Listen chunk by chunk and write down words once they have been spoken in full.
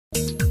So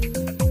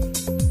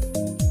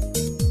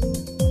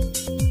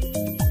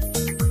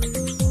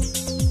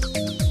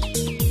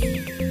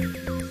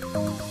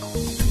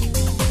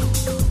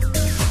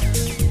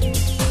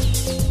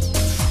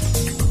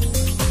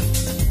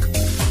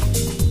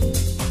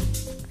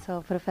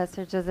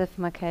Professor Joseph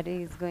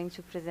McCarty is going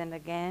to present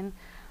again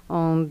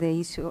on the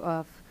issue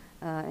of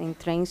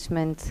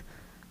entrenchment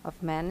of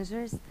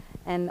managers.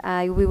 And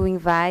I will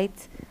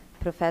invite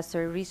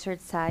Professor Richard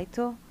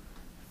Saito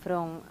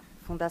from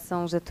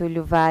Fundação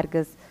Getúlio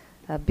Vargas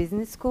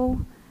Business School.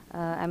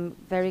 I'm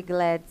very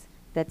glad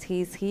that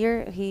he is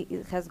here. He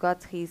has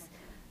got his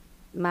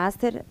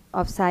Master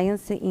of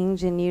Science in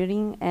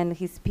Engineering and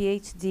his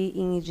PhD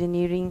in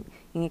Engineering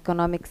in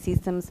Economic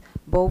Systems,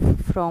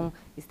 both from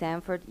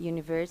Stanford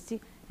University,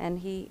 and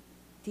he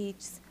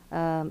teaches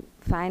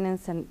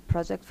finance and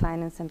project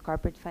finance and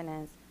corporate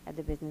finance at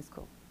the business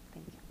school.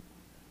 Thank you.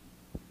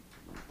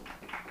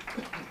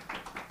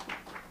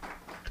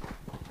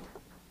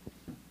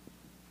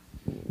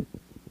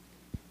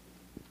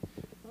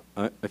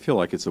 I feel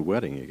like it's a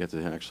wedding. You get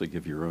to actually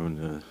give your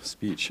own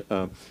speech.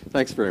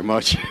 Thanks very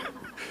much.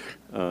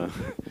 I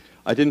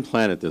didn't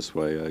plan it this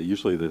way.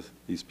 Usually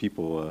these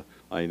people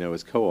I know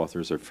as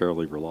co-authors are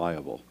fairly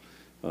reliable,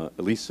 at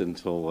least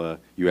until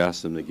you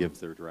ask them to give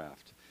their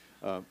draft.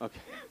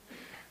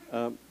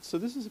 Okay. So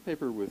this is a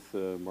paper with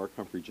Mark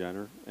Humphrey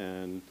Jenner,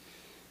 and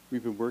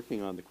we've been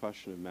working on the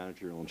question of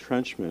managerial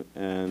entrenchment,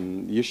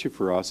 and the issue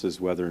for us is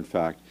whether, in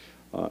fact,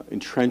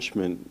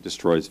 entrenchment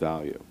destroys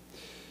value.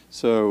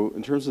 So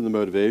in terms of the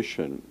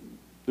motivation,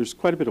 there's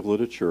quite a bit of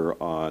literature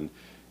on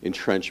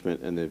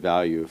entrenchment and the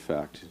value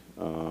effect.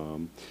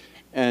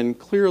 And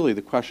clearly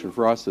the question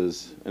for us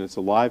is, and it's a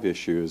live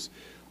issue, is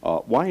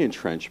why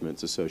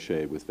entrenchment's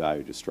associated with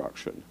value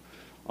destruction.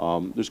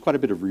 There's quite a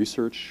bit of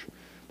research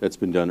that's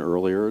been done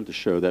earlier to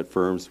show that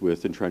firms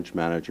with entrenched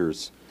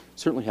managers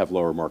certainly have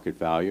lower market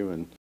value,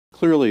 and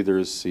clearly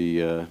there's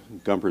the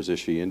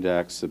Gumperz-Ishii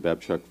index, the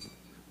Bebchuk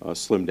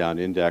slimmed down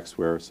index,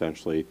 where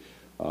essentially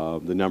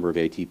the number of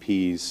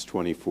ATPs,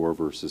 24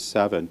 versus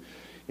 7,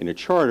 in a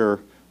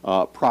charter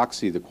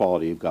proxy the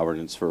quality of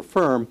governance for a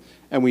firm,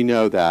 and we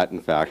know that,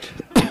 in fact,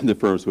 the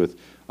firms with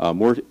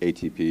more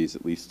ATPs,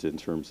 at least in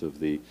terms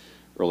of the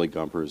early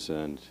Gumperz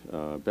and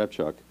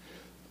Bebchuk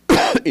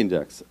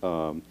index,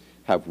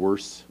 have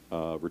worse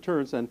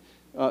returns. And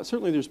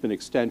certainly there's been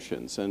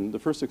extensions, and the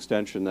first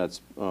extension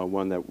that's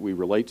one that we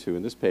relate to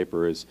in this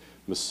paper is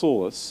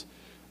Moussoulis,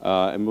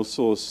 and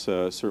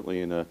Moussoulis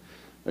certainly in a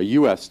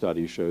U.S.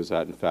 study shows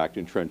that, in fact,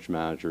 entrenched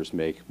managers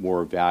make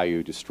more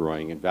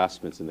value-destroying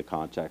investments in the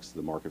context of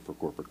the market for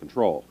corporate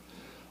control.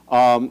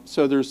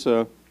 So there's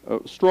a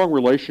strong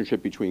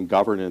relationship between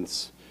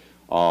governance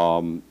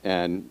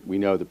and we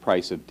know the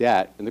price of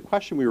debt. And the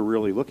question we were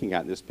really looking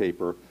at in this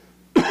paper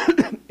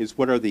is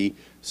what are the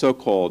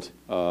so-called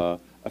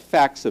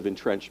effects of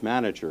entrenched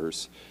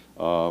managers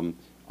on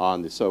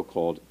the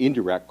so-called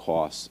indirect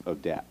costs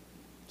of debt.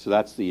 So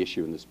that's the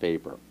issue in this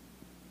paper.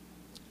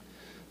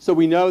 So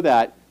we know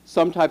that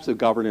some types of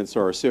governance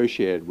are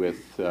associated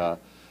with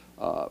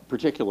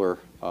particular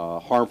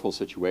harmful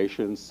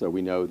situations. So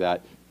we know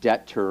that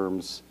debt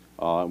terms,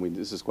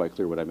 this is quite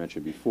clear what I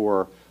mentioned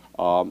before,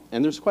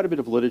 and there's quite a bit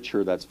of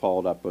literature that's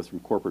followed up both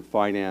from corporate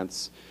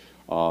finance,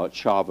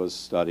 Chava's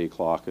study,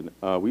 Clock, and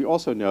we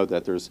also know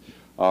that there's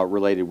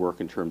related work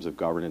in terms of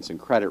governance and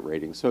credit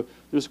rating. So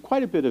there's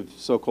quite a bit of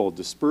so-called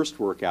dispersed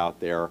work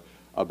out there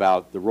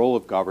about the role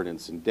of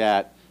governance and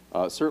debt,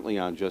 certainly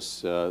on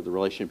just the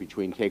relation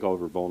between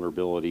takeover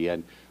vulnerability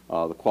and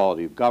the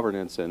quality of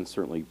governance, and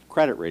certainly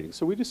credit rating.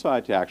 So we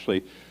decided to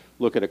actually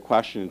look at a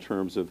question in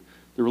terms of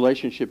the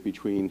relationship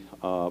between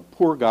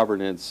poor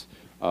governance,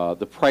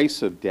 the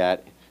price of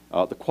debt,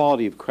 the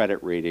quality of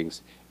credit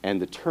ratings, and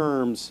the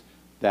terms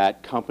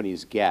that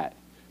companies get,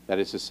 that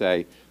is to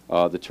say,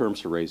 the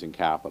terms for raising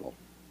capital.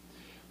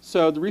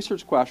 So the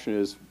research question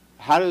is,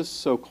 how does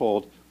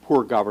so-called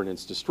poor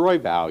governance destroy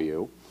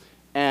value?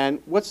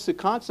 And what's the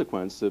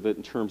consequence of it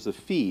in terms of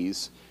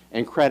fees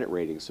and credit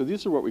ratings? So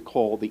these are what we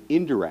call the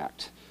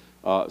indirect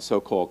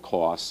so-called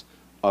costs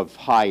of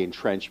high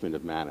entrenchment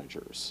of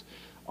managers.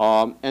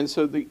 And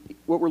so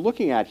what we're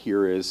looking at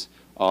here is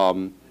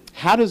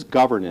how does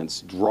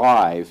governance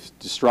drive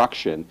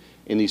destruction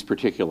in these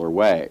particular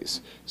ways?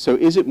 So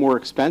is it more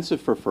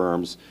expensive for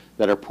firms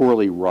that are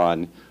poorly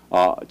run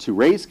to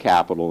raise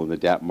capital in the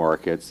debt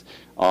markets?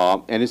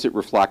 And is it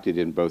reflected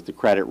in both the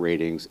credit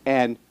ratings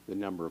and the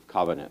number of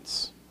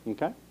covenants?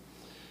 Okay?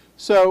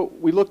 So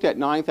we looked at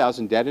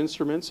 9,000 debt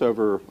instruments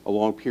over a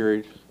long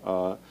period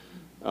to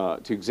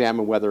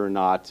examine whether or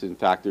not, in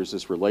fact, there's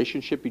this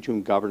relationship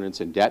between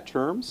governance and debt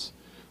terms.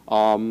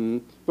 But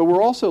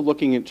we're also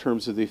looking in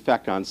terms of the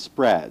effect on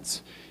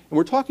spreads. And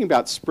we're talking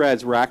about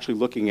spreads, we're actually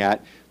looking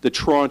at the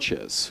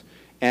tranches.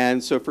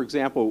 And so, for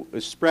example,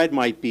 a spread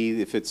might be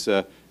if it's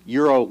a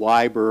Euro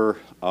LIBOR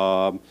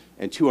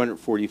and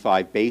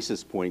 245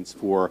 basis points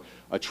for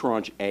a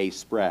tranche A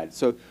spread.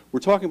 So we're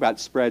talking about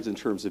spreads in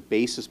terms of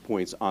basis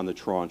points on the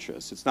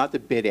tranches. It's not the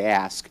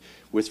bid-ask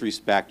with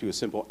respect to a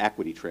simple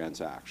equity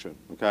transaction,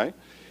 okay?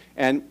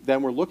 And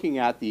then we're looking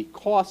at the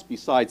cost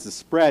besides the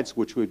spreads,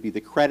 which would be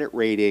the credit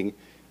rating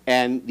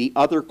and the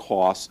other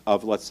costs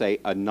of, let's say,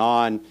 a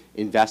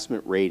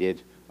non-investment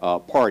rated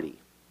party,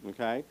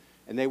 okay?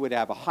 And they would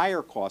have a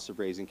higher cost of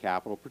raising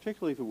capital,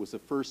 particularly if it was the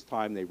first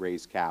time they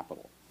raised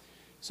capital.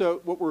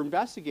 So what we're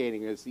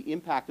investigating is the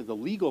impact of the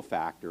legal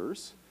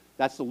factors.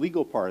 That's the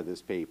legal part of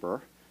this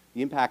paper,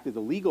 the impact of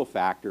the legal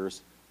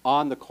factors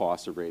on the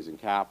cost of raising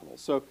capital.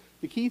 So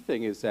the key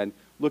thing is then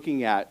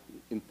looking at,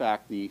 in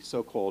fact, the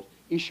so-called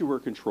issuer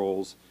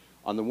controls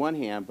on the one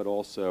hand, but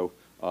also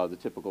the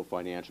typical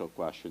financial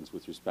questions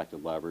with respect to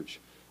leverage,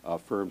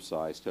 firm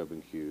size,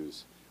 Tobin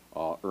Qs,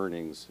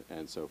 earnings,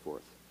 and so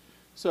forth.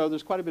 So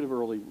there's quite a bit of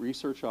early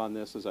research on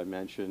this, as I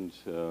mentioned.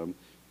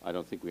 I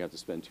don't think we have to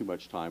spend too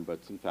much time, but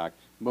in fact,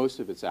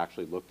 most of it's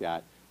actually looked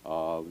at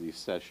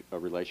the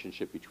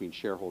relationship between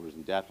shareholders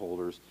and debt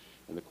holders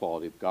and the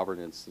quality of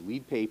governance. The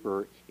lead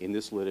paper in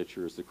this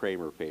literature is the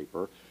Kramer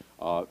paper.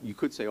 You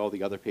could say all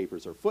the other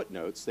papers are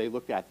footnotes. They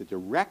looked at the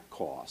direct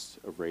cost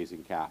of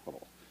raising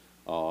capital.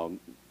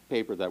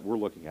 Paper that we're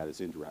looking at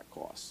is indirect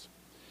costs.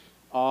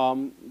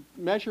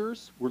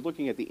 Measures, we're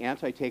looking at the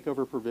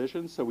anti-takeover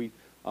provisions. So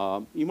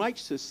you might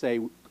just say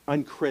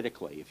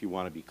uncritically, if you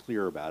want to be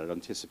clear about it,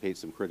 anticipate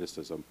some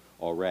criticism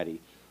already,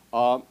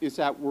 is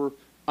that we're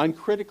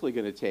uncritically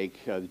going to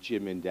take the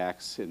GIM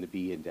index and the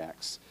B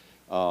index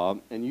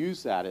and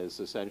use that as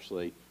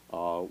essentially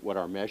what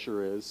our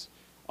measure is.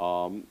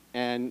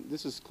 And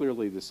this is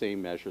clearly the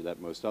same measure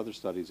that most other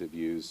studies have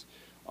used.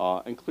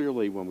 And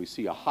clearly when we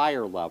see a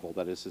higher level,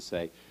 that is to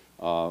say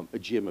a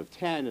GIM of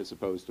 10 as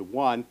opposed to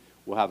 1,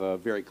 we'll have a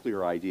very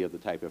clear idea of the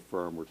type of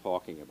firm we're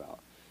talking about.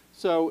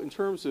 So in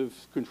terms of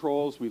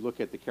controls, we look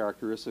at the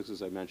characteristics,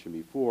 as I mentioned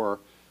before,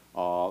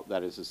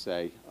 that is to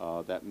say,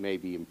 that may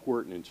be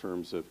important in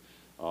terms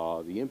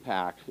of the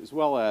impact, as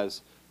well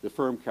as the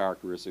firm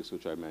characteristics,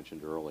 which I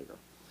mentioned earlier.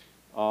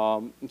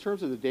 In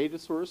terms of the data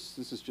source,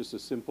 this is just a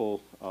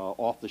simple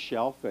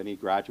off-the-shelf. Any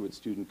graduate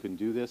student can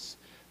do this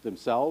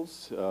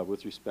themselves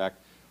with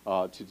respect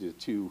to the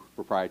two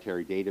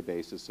proprietary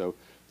databases. So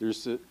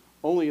there's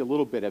only a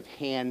little bit of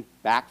hand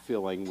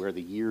backfilling where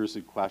the years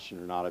in question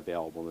are not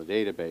available in the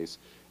database,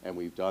 and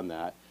we've done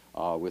that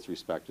with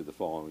respect to the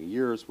following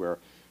years, where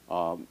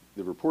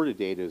the reported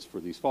data is for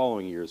these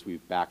following years.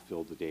 We've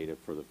backfilled the data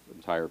for the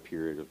entire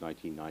period of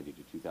 1990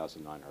 to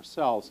 2009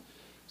 ourselves.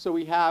 So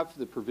we have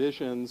the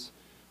provisions.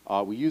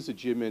 We use the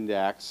GIM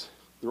index.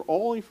 They're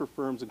only for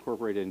firms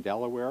incorporated in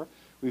Delaware.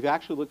 We've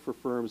actually looked for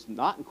firms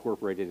not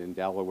incorporated in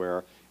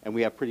Delaware, and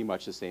we have pretty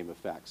much the same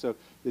effect. So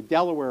the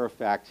Delaware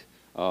effect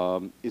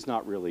is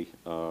not really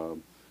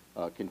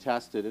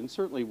contested, and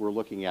certainly we're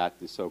looking at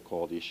the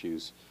so-called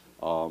issues,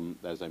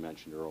 as I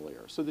mentioned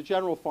earlier. So the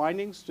general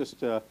findings, just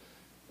to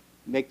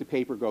make the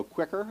paper go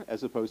quicker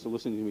as opposed to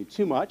listening to me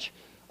too much,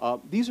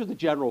 these are the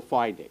general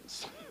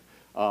findings.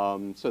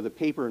 So the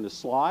paper in the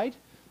slide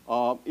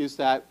is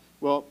that,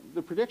 well,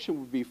 the prediction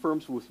would be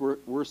firms with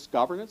worse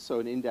governance,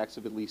 so an index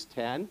of at least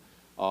 10,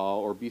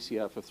 or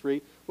BCF of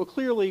 3. Well,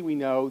 clearly we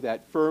know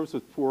that firms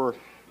with poor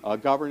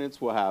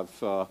governance will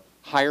have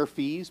higher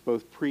fees,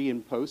 both pre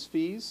and post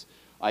fees,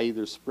 i.e.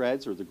 their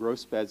spreads or the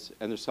gross spreads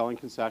and their selling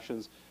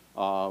concessions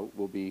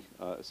will be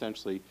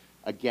essentially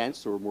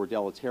against or more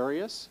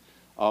deleterious.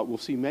 We'll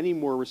see many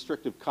more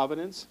restrictive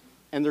covenants,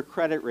 and their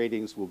credit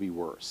ratings will be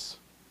worse.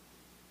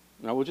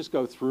 Now we'll just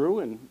go through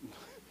and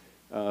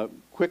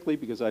quickly,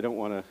 because I don't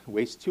want to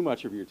waste too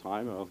much of your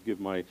time. I'll give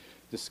my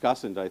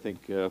discussant, I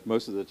think,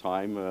 most of the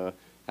time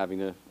having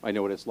to, I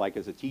know what it's like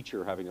as a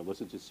teacher, having to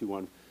listen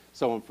to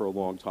someone for a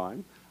long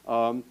time.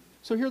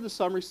 So here are the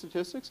summary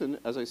statistics, and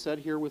as I said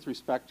here with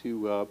respect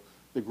to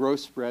the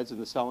gross spreads and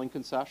the selling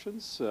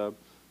concessions,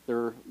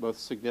 they're both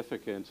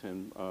significant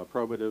and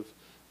probative,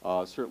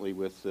 certainly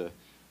with the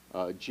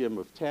GIM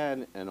of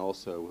 10 and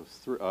also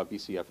with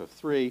BCF of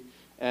 3,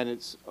 and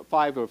it's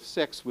 5 of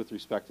 6 with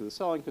respect to the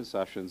selling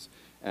concessions,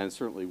 and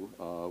certainly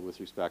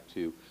with respect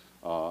to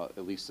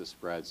at least the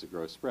spreads, the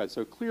gross spreads.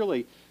 So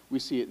clearly we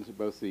see it in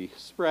both the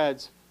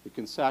spreads, the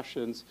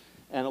concessions,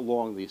 and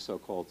along the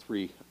so-called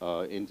 3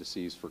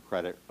 indices for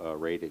credit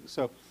ratings.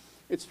 So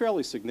it's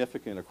fairly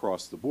significant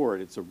across the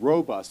board. It's a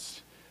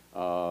robust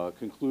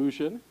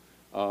conclusion,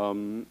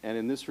 and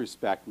in this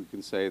respect we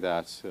can say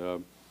that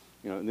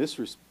in this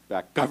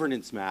respect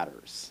governance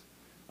matters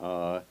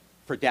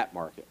for debt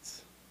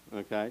markets.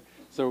 Okay,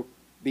 so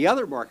the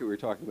other market we were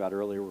talking about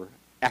earlier were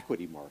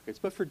equity markets,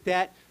 but for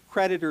debt,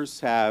 creditors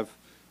have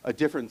a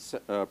different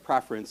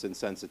preference and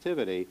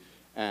sensitivity,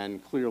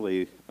 and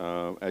clearly,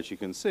 as you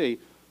can see,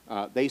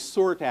 they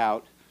sort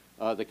out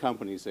the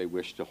companies they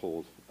wish to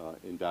hold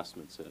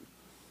investments in.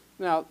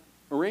 Now,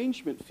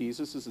 arrangement fees,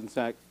 this is in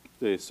fact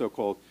the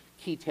so-called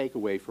key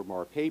takeaway from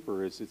our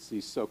paper, is it's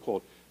these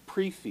so-called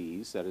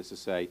pre-fees, that is to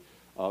say,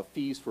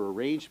 fees for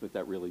arrangement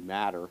that really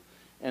matter.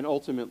 And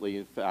ultimately,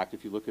 in fact,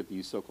 if you look at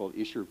these so-called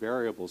issuer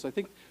variables, I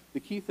think the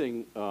key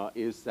thing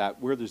is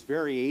that where there's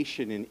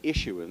variation in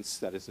issuance,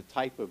 that is a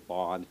type of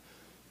bond,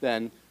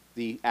 then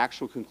the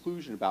actual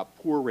conclusion about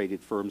poor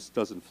rated firms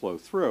doesn't flow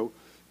through.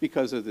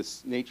 because of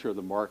this nature of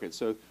the market.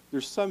 So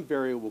there's some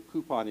variable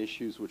coupon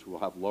issues which will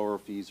have lower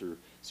fees, or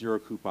zero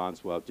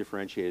coupons will have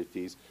differentiated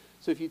fees.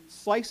 So if you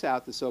slice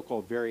out the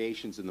so-called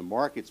variations in the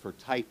markets for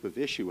type of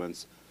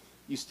issuance,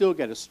 you still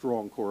get a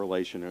strong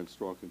correlation and a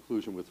strong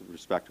conclusion with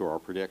respect to our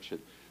prediction.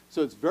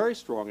 So it's very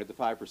strong at the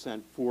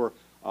 5% for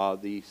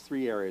the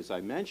three areas I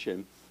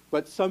mentioned,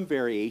 but some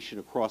variation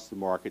across the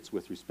markets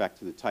with respect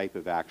to the type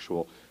of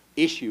actual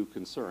issue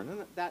concern.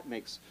 And that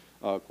makes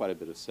quite a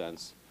bit of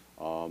sense.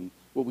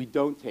 What we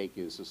don't take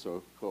is a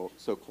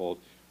so-called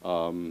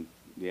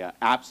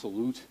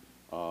absolute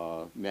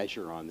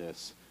measure on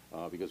this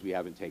because we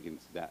haven't taken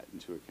that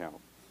into account.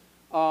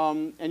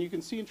 And you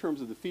can see in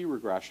terms of the fee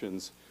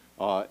regressions,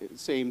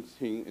 same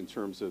thing in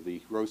terms of the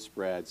gross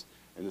spreads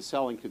and the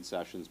selling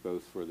concessions,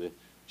 both for the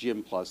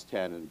GIM plus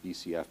 10 and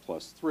BCF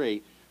plus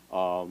 3,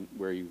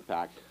 where you, in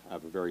fact,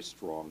 have a very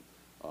strong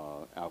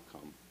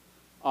outcome.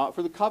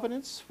 For the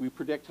covenants, we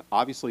predict,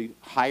 obviously,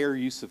 higher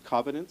use of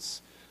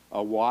covenants.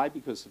 Why?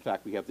 Because, in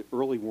fact, we have the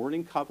early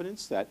warning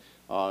covenants that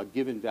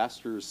give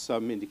investors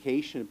some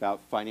indication about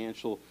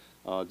financial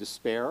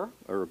despair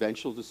or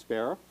eventual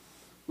despair.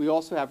 We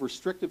also have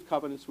restrictive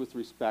covenants with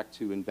respect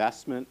to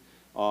investment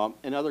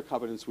and other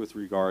covenants with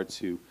regard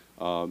to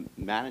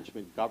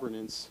management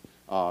governance,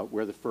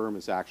 where the firm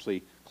is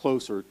actually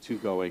closer to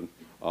going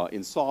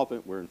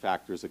insolvent, where, in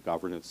fact, there's a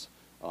governance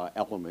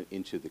element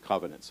into the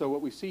covenant. So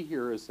what we see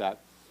here is that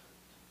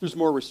there's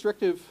more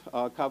restrictive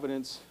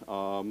covenants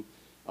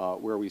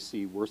where we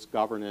see worse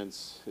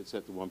governance. It's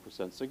at the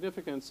 1%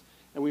 significance.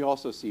 And we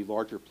also see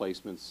larger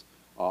placements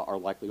are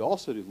likely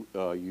also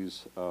to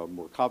use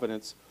more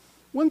covenants.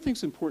 One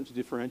thing's important to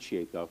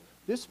differentiate, though.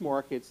 This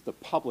market's the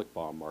public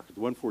bond market,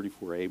 the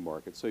 144A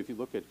market. So if you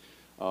look at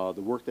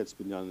the work that's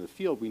been done in the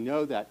field, we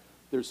know that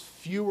there's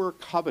fewer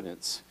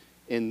covenants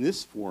in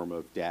this form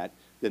of debt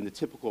than the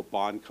typical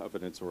bond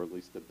covenants, or at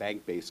least the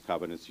bank-based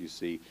covenants you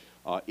see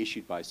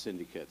issued by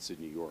syndicates in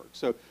New York.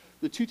 So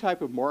the two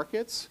type of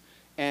markets,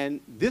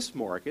 and this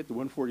market, the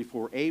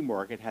 144A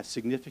market, has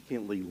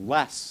significantly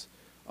less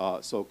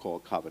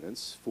so-called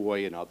covenants,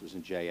 Foy and others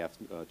in JF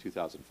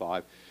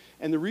 2005.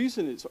 And the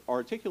reason it's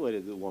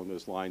articulated along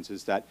those lines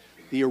is that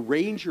the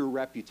arranger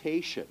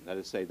reputation, that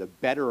is to say the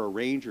better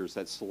arrangers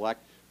that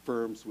select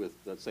firms with,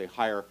 let's say,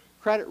 higher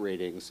credit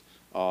ratings,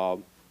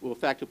 will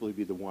effectively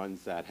be the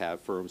ones that have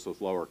firms with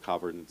lower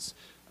covenants,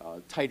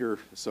 tighter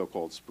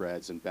so-called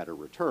spreads, and better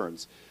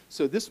returns.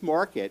 So this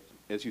market,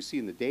 as you see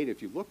in the data,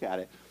 if you look at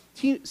it,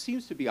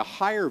 seems to be a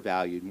higher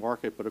valued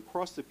market, but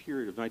across the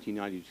period of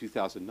 1990 to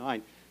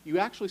 2009, you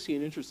actually see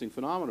an interesting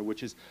phenomenon,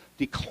 which is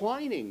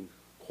declining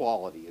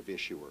quality of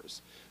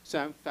issuers.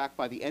 So in fact,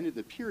 by the end of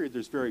the period,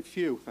 there's very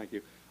few, thank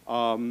you,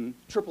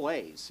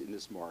 AAAs in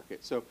this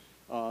market. So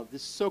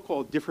this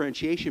so-called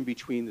differentiation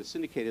between the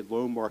syndicated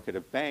loan market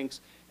of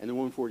banks and the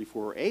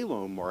 144A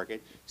loan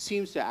market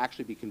seems to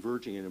actually be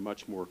converging in a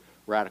much more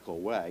radical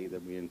way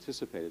than we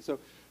anticipated. So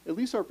at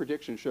least our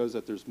prediction shows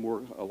that there's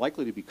more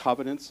likely to be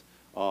covenants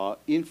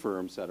in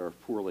firms that are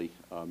poorly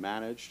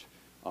managed.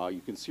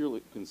 You can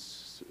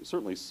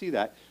certainly see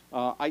that.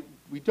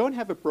 We don't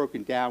have it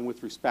broken down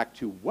with respect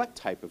to what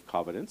type of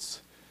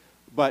covenants,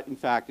 but in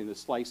fact, in the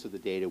slice of the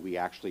data, we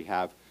actually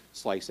have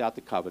sliced out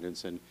the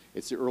covenants, and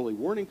it's the early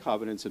warning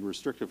covenants and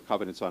restrictive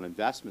covenants on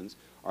investments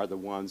are the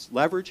ones.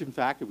 Leverage, in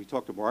fact, if we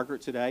talked to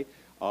Margaret today,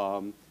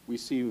 we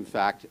see, in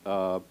fact,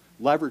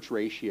 leverage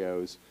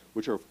ratios,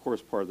 which are, of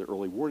course, part of the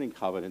early warning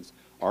covenants,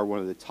 are one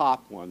of the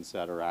top ones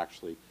that are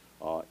actually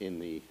in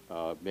the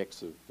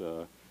mix of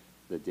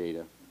the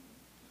data.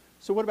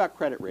 So what about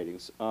credit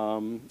ratings?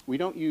 We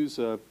don't use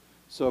a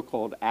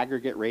so-called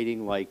aggregate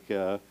rating like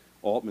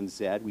Altman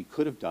said. We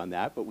could have done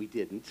that, but we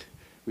didn't.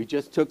 We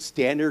just took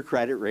standard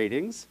credit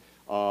ratings,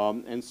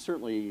 and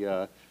certainly,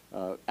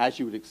 as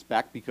you would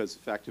expect, because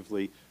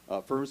effectively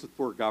firms with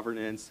poor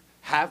governance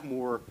have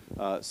more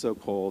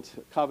so-called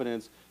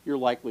covenants, you're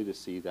likely to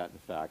see that, in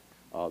fact,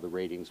 the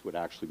ratings would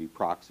actually be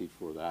proxied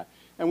for that.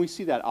 And we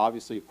see that,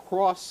 obviously,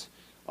 across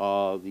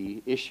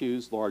the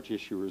issues, large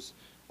issuers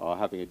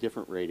having a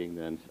different rating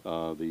than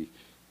the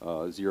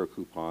zero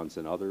coupons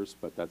and others,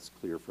 but that's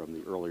clear from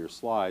the earlier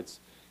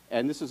slides.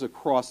 And this is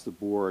across the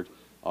board,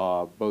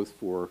 both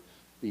for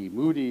the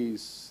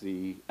Moody's,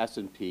 the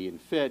S&P,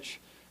 and Fitch.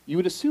 You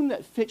would assume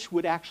that Fitch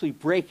would actually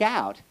break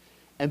out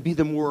and be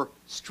the more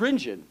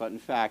stringent, but in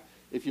fact,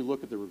 if you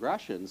look at the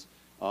regressions,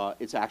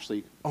 it's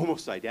actually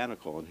almost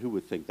identical, and who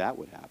would think that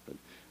would happen?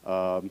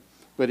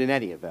 But in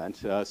any event,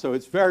 so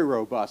it's very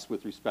robust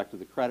with respect to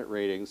the credit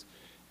ratings.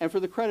 And for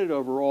the credit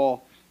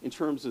overall, in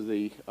terms of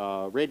the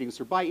ratings,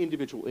 they're by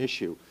individual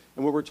issue.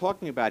 And what we're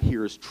talking about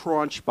here is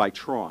tranche by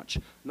tranche,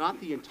 not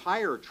the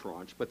entire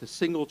tranche, but the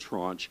single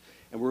tranche.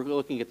 And we're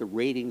looking at the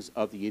ratings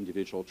of the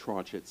individual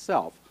tranche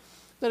itself.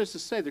 That is to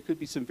say, there could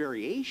be some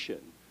variation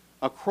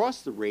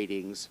across the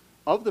ratings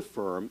of the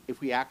firm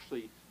if we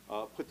actually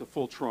put the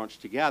full tranche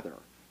together.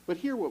 But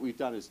here what we've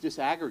done is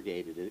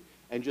disaggregated it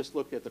and just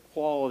looked at the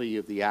quality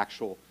of the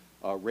actual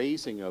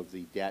raising of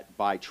the debt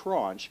by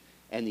tranche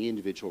and the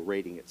individual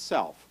rating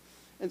itself.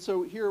 And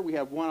so here we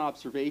have one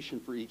observation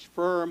for each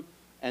firm.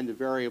 and the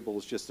variable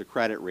is just the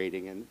credit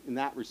rating. And in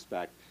that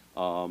respect,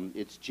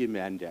 it's GIM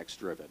index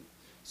driven.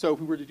 So if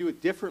we were to do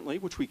it differently,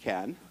 which we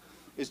can,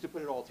 is to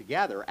put it all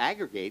together,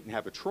 aggregate, and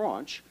have a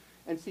tranche,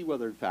 and see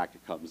whether, in fact,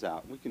 it comes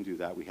out. We can do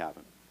that. We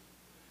haven't.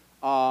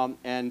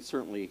 And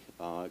certainly,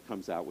 it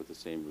comes out with the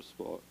same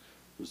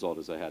result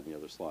as I had in the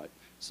other slide.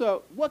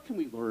 So what can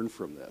we learn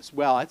from this?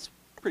 Well, it's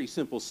a pretty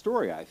simple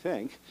story, I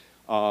think.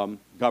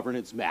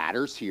 Governance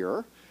matters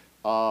here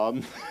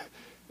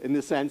in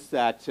the sense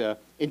that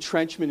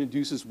entrenchment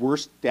induces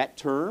worse debt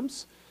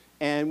terms.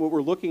 And what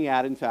we're looking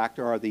at, in fact,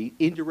 are the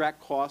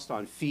indirect cost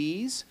on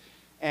fees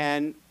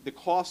and the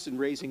costs in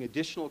raising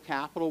additional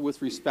capital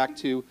with respect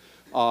to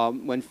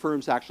when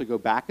firms actually go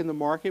back in the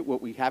market.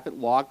 What we haven't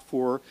logged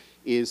for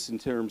is in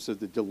terms of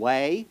the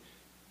delay,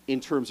 in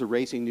terms of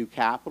raising new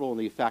capital and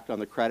the effect on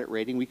the credit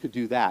rating. We could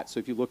do that. So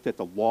if you looked at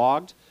the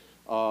logged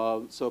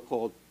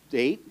so-called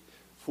date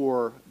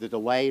for the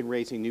delay in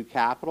raising new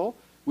capital,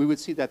 we would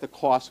see that the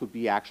cost would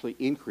be actually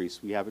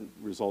increased. We haven't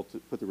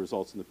put the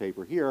results in the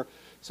paper here.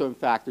 So in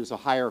fact, there's a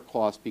higher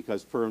cost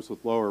because firms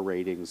with lower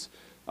ratings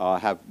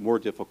have more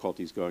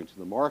difficulties going to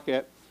the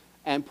market.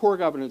 And poor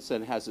governance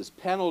then has this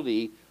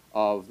penalty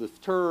of the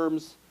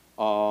terms.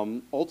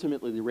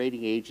 Ultimately, the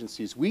rating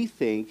agencies, we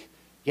think,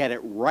 get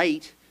it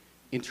right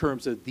in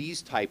terms of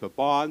these type of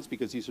bonds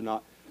because these are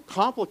not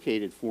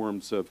complicated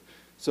forms of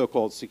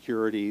so-called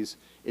securities.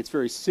 It's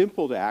very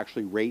simple to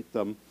actually rate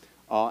them.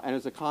 And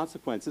as a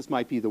consequence, this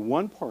might be the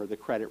one part of the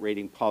credit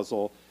rating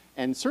puzzle.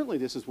 And certainly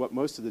this is what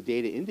most of the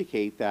data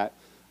indicate, that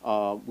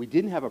we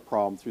didn't have a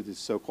problem through this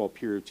so-called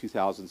period of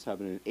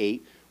 2007 and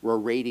 2008 where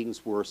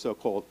ratings were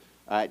so-called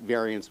at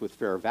variance with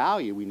fair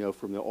value. We know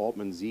from the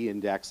Altman Z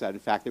index that, in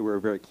fact, they were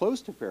very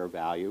close to fair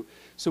value.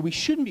 So we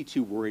shouldn't be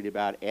too worried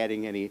about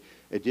adding any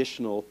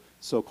additional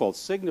so-called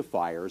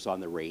signifiers on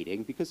the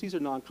rating because these are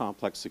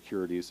non-complex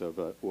securities of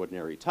an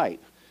ordinary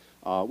type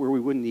where we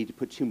wouldn't need to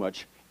put too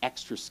much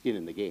extra skin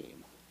in the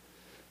game.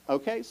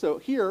 Okay, so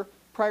here,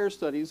 prior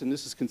studies, and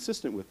this is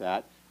consistent with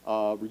that,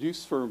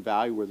 reduce firm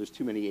value where there's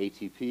too many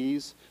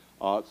ATPs.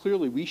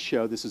 Clearly, we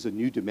show this is a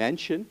new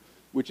dimension,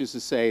 which is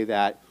to say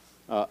that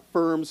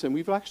firms, and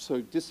we've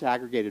actually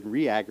disaggregated and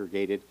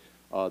reaggregated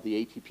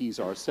the ATPs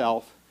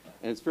ourselves,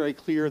 and it's very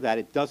clear that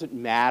it doesn't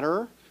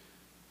matter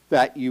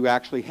that you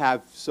actually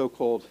have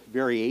so-called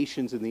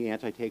variations in the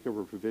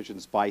anti-takeover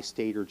provisions by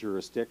state or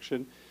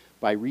jurisdiction.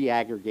 By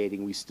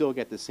reaggregating, we still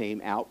get the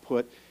same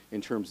output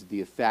in terms of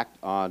the effect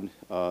on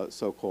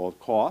so-called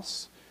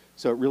costs.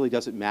 So it really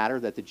doesn't matter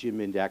that the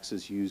GIM index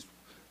is used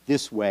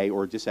this way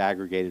or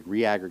disaggregated,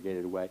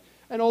 reaggregated way.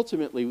 And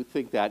ultimately, we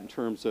think that in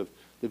terms of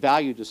the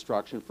value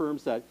destruction,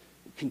 firms that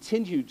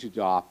continue to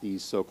adopt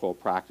these so-called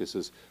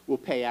practices will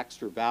pay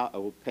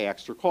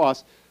extra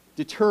costs,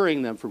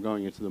 deterring them from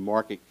going into the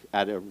market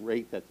at a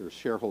rate that their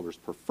shareholders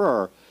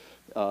prefer,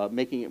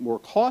 making it more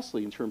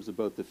costly in terms of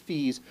both the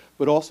fees,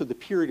 but also the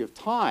period of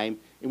time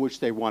in which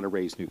they want to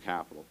raise new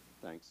capital.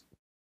 Thanks.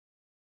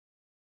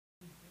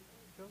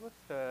 Joseph,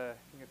 I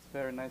think it's a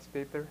very nice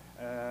paper.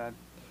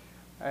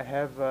 I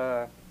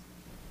have,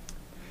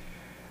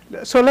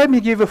 so let me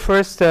give a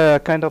first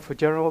kind of a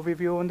general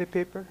overview on the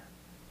paper.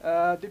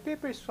 The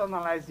paper is to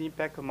analyze the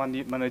impact of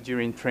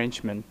managerial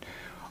entrenchment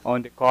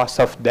on the cost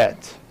of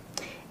debt.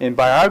 And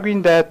by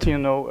arguing that, you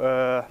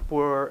know,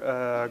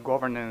 poor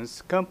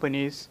governance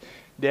companies,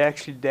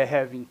 they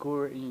have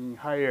incurred in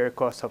higher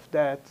cost of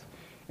debt,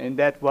 and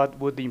that what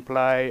would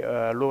imply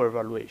lower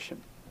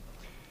valuation.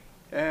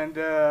 And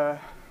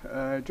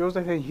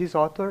Joseph and his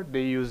author,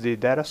 they use the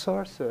data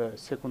source,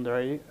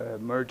 secondary,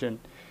 Mergent,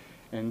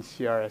 and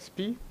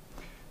CRSP.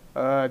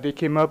 They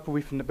came up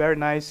with a very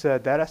nice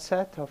data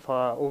set of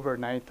over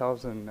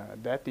 9,000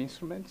 debt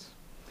instruments.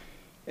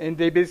 And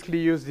they basically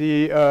use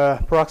the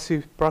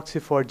proxy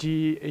for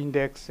G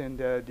index and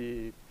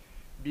the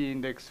B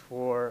index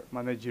for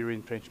managerial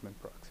entrenchment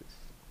proxies.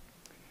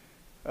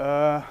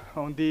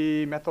 On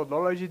the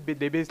methodology,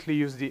 they basically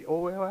use the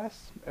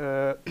OLS.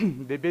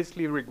 They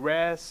basically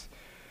regress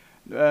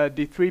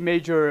the three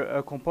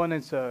major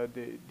components,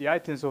 the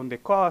items on the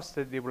cost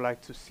that they would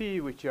like to see,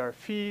 which are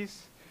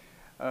fees,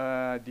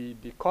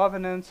 the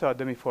covenants,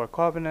 dummy for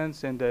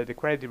covenants, and the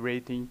credit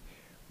rating,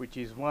 which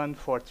is one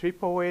for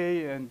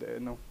AAA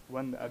and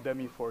one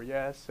dummy for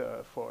yes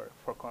for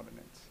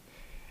covenants.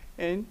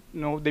 And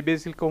they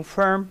basically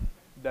confirm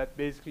that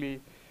basically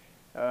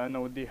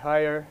the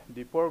higher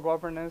the poor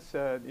governance,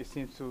 it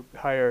seems to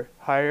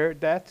higher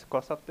debt,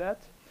 cost of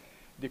debt,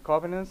 the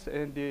covenants,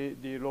 and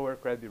the lower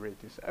credit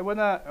ratings. I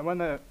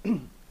wanna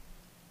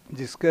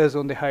discuss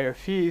on the higher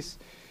fees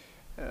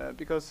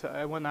because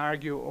I wanna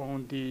argue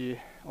on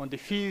the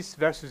fees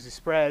versus the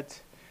spread,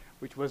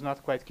 which was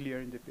not quite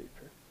clear in the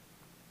paper.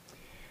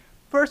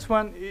 First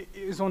one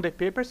is on the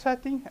paper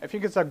setting. I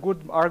think it's a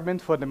good argument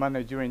for the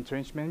managerial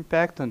entrenchment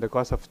impact on the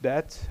cost of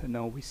debt.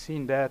 We've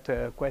seen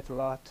that quite a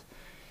lot.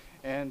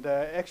 And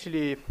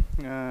actually,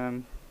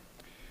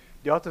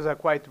 the authors are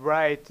quite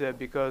right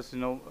because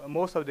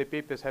most of the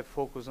papers have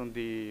focused on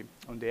the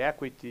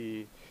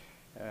equity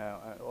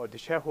or the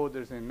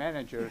shareholders and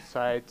managers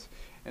side,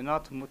 and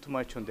not too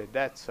much on the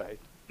debt side.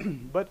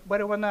 but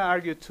I want to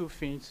argue two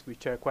things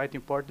which are quite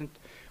important,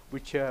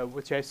 which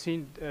I've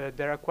seen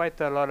there are quite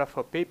a lot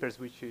of papers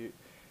which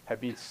have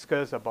been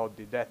discussed about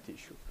the debt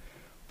issue.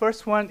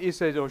 First one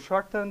is on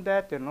short-term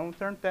debt and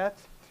long-term debt.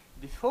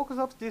 The focus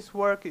of this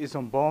work is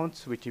on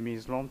bonds, which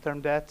means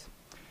long-term debt.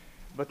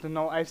 But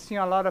I've seen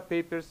a lot of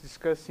papers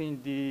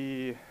discussing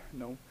the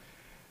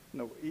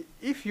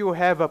if you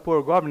have a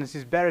poor governance,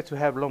 it's better to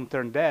have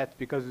long-term debt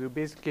because you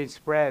basically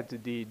spread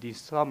the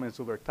installments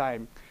over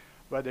time.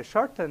 But the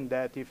short-term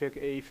debt, if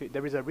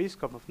there is a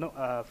risk of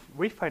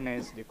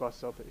refinance the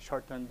cost of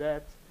short-term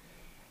debt,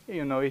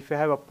 if you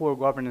have a poor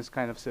governance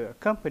kind of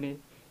company,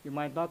 you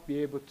might not be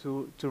able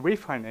to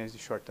refinance the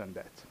short-term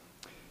debt.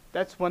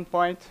 That's one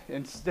point.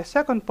 And the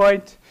second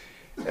point,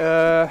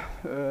 the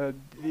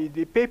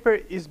paper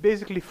is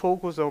basically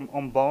focused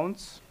on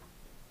bonds.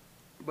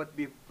 But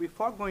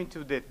before going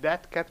to the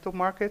debt capital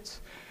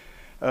markets,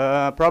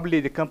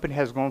 probably the company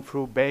has gone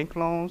through bank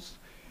loans.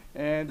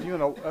 And,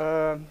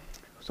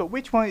 so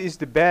which one is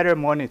the better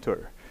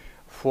monitor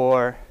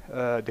for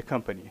the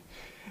company?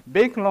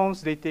 Bank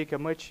loans, they take a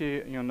much,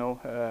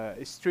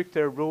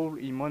 stricter role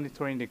in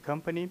monitoring the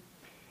company,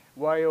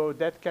 while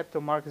debt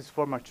capital markets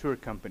for mature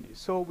companies.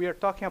 So we are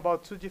talking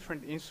about two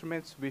different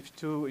instruments with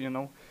two,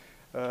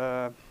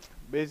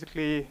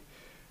 basically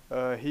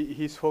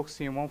he's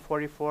focusing on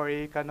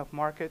 144A kind of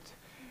market.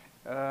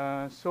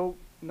 So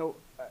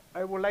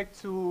I would like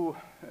to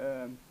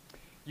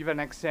give an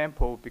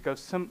example because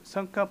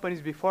some companies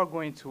before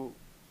going to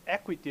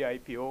equity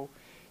IPO,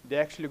 they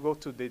actually go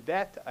to the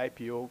debt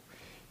IPO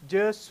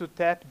just to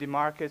tap the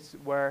markets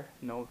where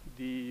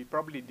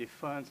probably the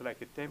funds like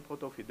a Temple,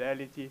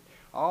 Fidelity,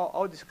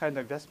 all these kind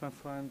of investment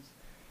funds,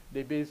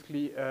 they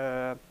basically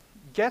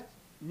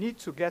need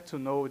to get to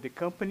know the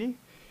company.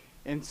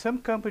 And some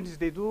companies,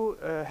 they do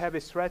have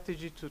a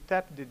strategy to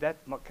tap the debt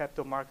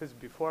capital markets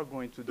before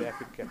going to the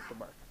equity capital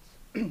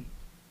markets.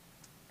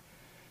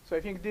 So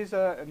I think these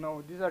are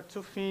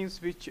two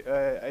things which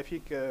I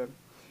think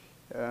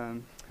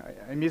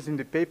I miss in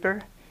the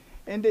paper.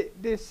 And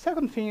the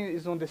second thing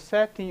is on the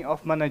setting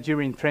of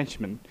managerial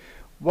entrenchment.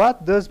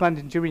 What does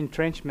managerial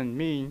entrenchment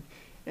mean?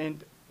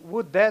 And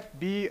would that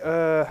be,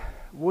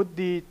 would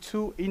the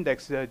two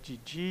indexes, the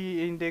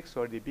G index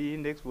or the B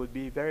index, would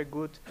be very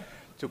good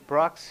to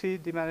proxy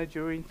the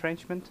managerial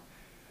entrenchment?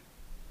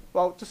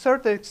 Well, to a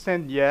certain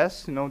extent,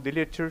 yes. The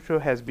literature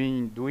has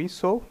been doing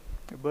so.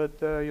 But,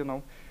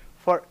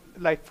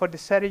 for the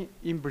setting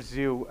in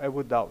Brazil, I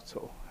would doubt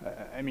so.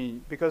 I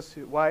mean,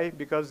 why?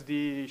 Because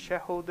the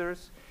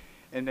shareholders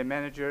and the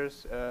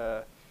managers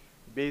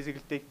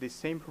basically take the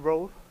same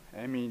role.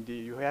 I mean,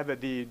 you have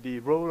the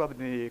role of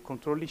the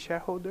controlling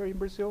shareholder in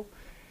Brazil.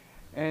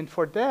 And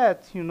for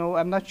that,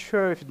 I'm not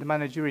sure if the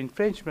managerial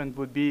entrenchment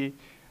would be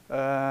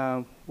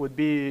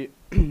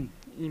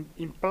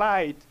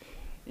implied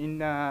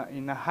in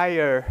a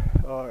higher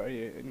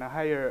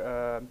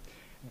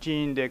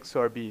G index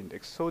or B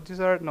index. So these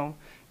are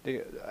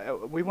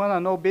we want to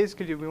know,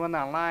 basically we want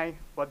to align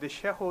what the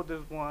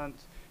shareholders want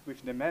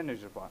with the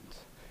manager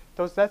wants.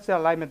 So that's the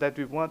alignment that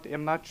we want.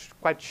 I'm not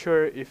quite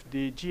sure if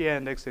the G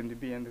index and the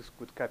B index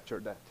could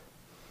capture that.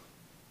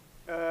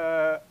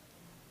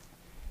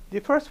 The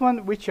first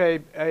one, which I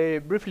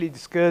briefly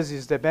discussed,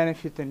 is the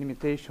benefit and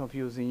limitation of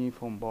using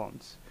info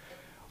bonds.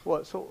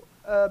 Well, so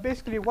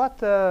basically, what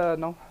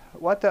the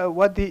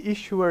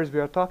issuers we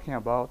are talking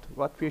about,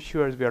 what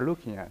issuers we are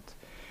looking at.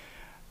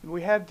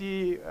 We have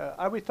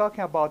are we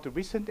talking about the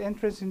recent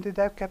entrance into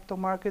debt capital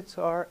markets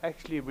or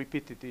actually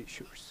repeated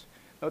issuers?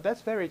 Now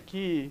that's very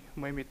key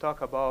when we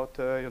talk about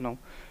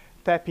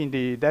tapping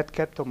the debt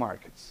capital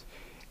markets.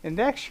 And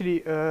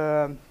actually,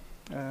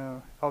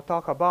 I'll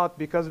talk about,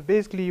 because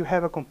basically you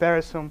have a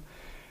comparison,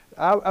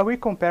 a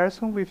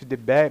comparison with the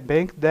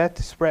bank debt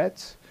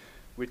spreads,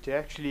 which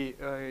actually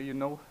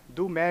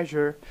do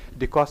measure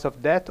the cost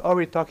of debt, or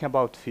we're talking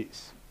about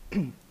fees.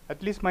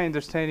 At least my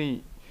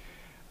understanding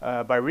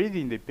by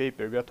reading the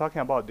paper, we are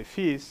talking about the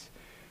fees,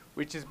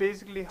 which is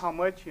basically how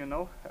much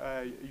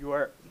you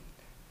are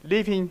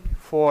leaving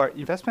for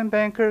investment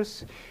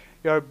bankers.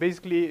 You are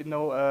basically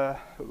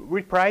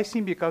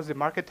repricing because the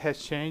market has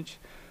changed.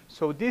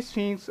 So these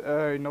things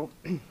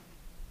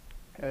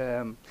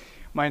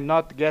might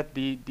not get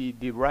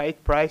the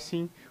right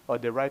pricing or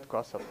the right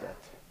cost of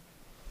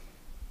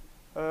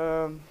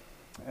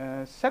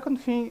that.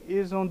 Second thing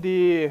is on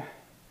the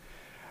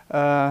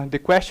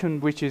question,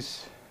 which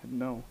is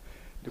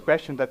the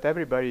question that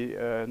everybody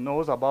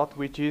knows about,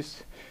 which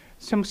is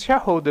some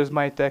shareholders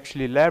might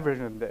actually leverage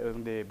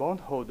on the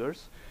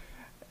bondholders,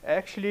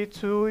 actually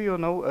to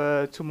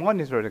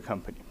monitor the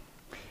company.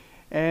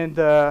 And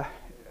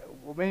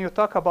when you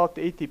talk about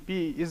the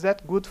ATP, is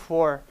that good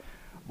for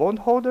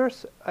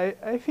bondholders?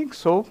 I think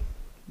so,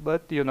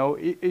 but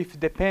it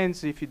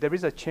depends if there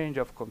is a change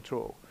of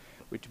control,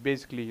 which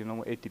basically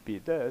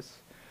ATP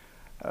does.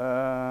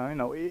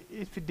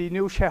 If the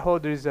new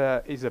shareholder is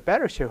a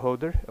better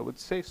shareholder, I would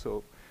say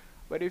so.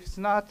 But if it's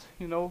not,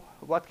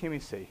 what can we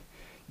say?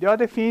 The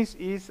other things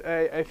is,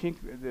 I think,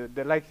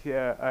 like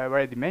I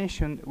already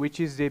mentioned, which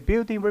is the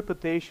building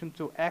reputation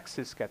to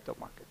access capital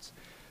markets.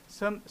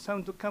 Some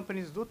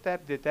companies do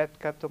tap the debt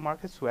capital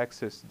markets to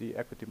access the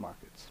equity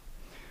markets.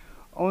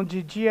 On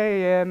the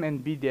GIM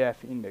and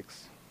BDF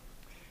index,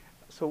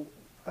 so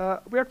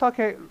we are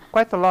talking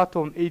quite a lot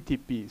on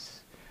ATPs,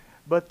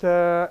 but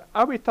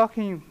are we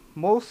talking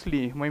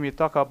mostly, when we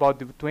talk about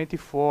the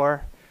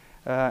 24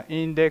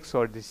 index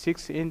or the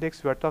 6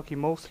 index, we are talking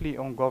mostly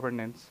on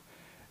governance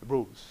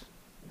rules?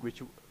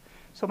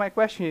 So my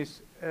question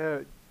is,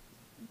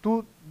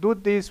 do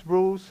these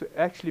rules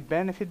actually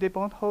benefit the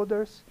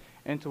bondholders,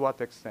 and to what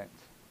extent?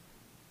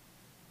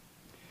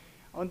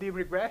 On the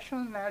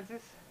regression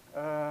analysis,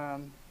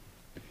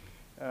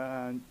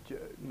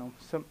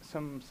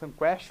 some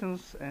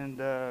questions,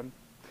 and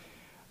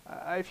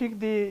I think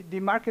the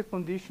market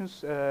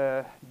conditions,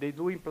 they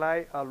do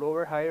imply a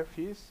lower, higher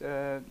fees.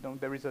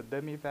 There is a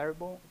dummy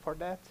variable for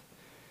that.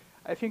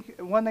 I think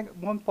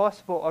one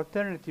possible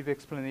alternative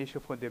explanation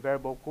for the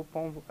variable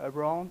coupon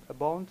around a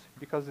bond,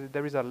 because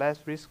there is a less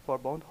risk for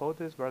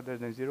bondholders rather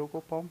than zero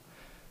coupon.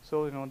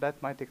 So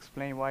that might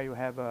explain why you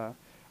have a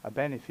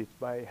benefit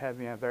by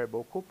having a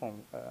variable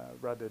coupon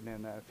rather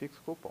than a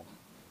fixed coupon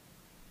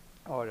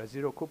or a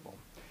zero coupon.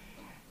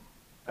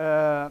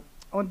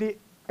 On the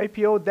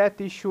IPO debt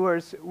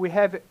issuers, we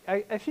have,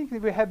 I think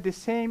we have the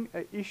same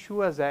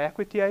issue as the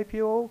equity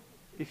IPO,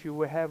 if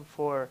you have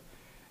for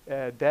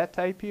debt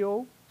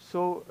IPO.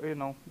 So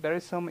there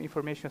is some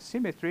information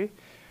symmetry,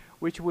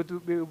 which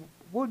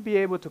would be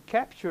able to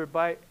capture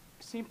by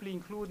simply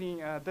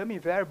including a dummy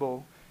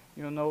variable,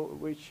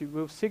 which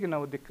will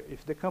signal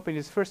if the company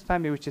is first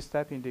time which is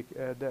tapping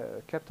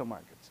the capital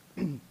markets.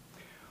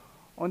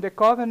 On the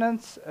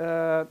covenants,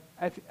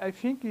 I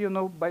think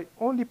by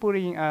only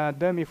putting a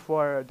dummy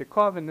for the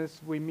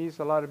covenants, we miss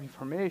a lot of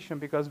information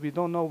because we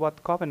don't know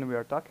what covenant we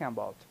are talking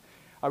about.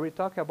 Are we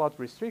talking about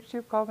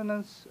restrictive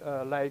covenants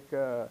like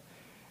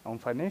on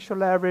financial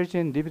leverage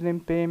and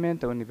dividend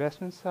payment, on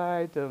investment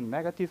side, on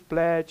negative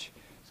pledge?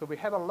 So we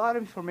have a lot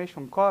of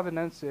information on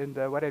covenants, and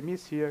what I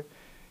miss here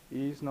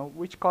is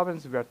which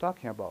covenants we are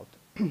talking about.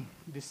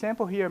 The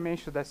sample here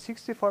mentioned that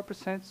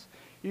 64%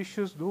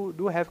 issues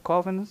do have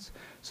covenants,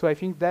 so I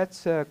think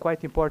that's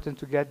quite important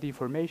to get the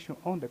information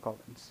on the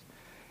covenants.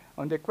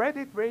 On the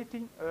credit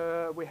rating,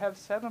 we have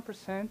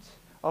 7%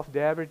 of the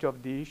average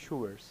of the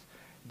issuers.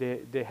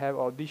 They have,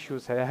 all the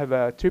issuers have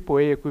a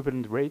AAA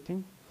equivalent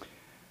rating.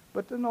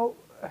 But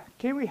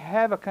can we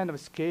have a kind of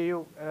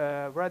scale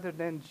rather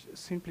than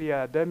simply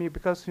a dummy?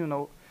 Because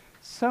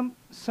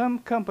some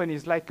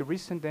companies, like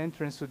recent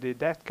entrance to the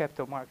debt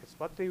capital markets,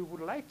 what they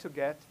would like to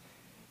get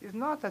is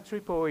not a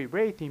AAA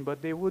rating,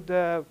 but they would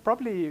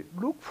probably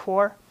look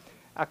for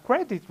a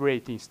credit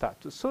rating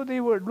status. So they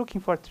were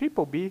looking for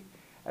BBB,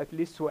 at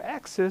least to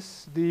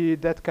access the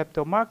debt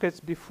capital markets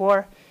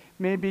before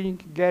maybe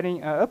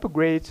getting an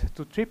upgrade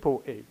to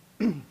AAA.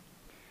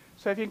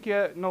 So I think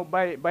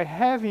by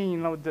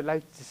having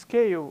the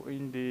scale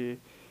in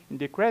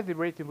the credit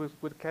rating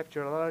would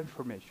capture a lot of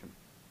information.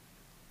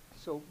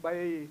 So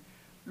by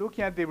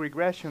looking at the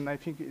regression, I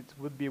think it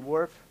would be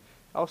worth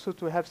also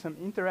to have some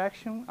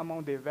interaction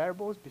among the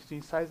variables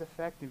between size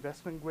effect,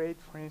 investment grade,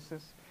 for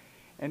instance,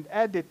 and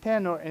add the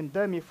tenor and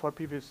dummy for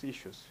previous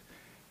issues.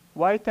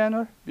 Why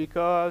tenor?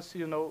 Because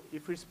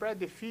if we spread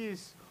the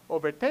fees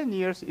over 10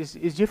 years,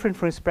 it's different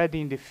from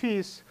spreading the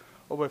fees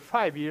over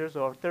 5 years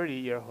or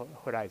 30-year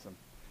horizon.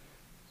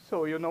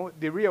 So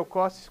the real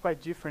cost is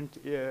quite different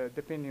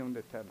depending on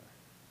the tenor.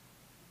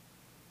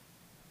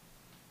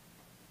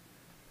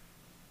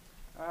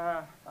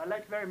 I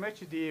like very much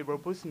the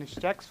robustness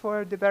checks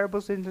for the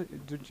variables and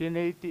to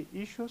generate the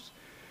issues.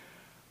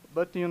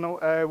 But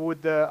I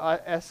would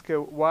ask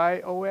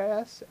why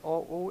OS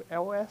or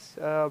OLS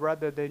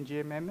rather than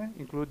GMM,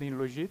 including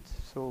Logit.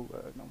 So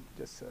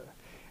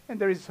and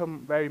there is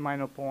some very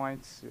minor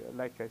points,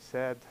 like I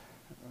said.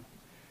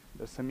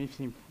 There's some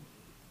missing,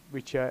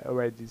 which I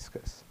already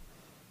discussed.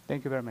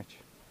 Thank you very much.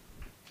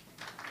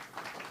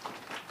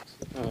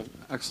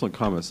 Excellent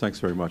comments. Thanks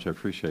very much. I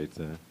appreciate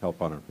the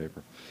help on our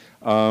paper.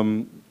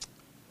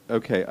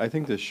 Okay, I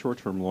think the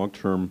short-term,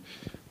 long-term,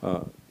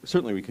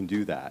 certainly we can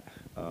do that.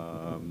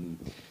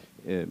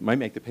 It might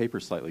make the paper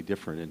slightly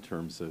different in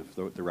terms of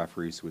the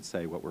referees would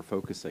say what we're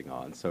focusing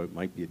on, so it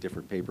might be a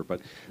different paper,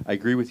 but I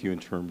agree with you in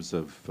terms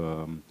of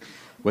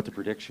what the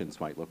predictions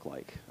might look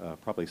like,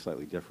 probably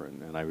slightly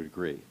different, and I would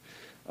agree.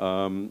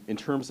 In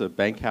terms of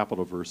bank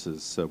capital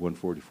versus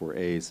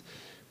 144As,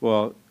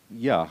 well,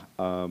 yeah,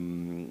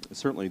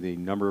 certainly the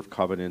number of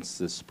covenants,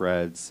 the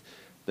spreads,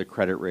 the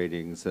credit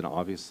ratings, and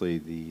obviously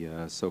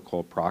the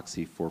so-called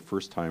proxy for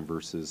first time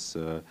versus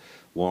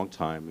long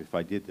time. If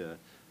I did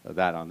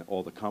that on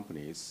all the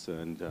companies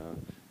and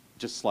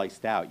just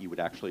sliced out, you would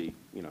actually,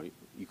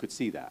 you could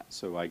see that.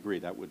 So I agree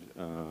that would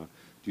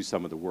do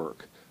some of the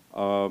work.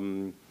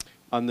 On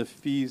the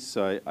fees,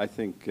 I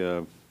think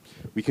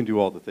we can do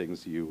all the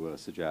things you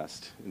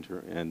suggest,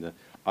 and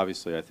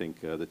obviously I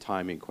think the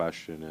timing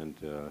question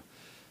and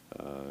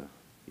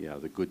yeah,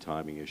 the good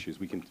timing issues,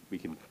 we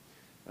can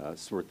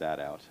sort that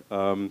out.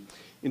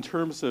 In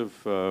terms of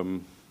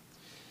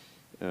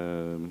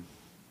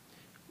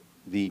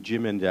the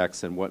GIM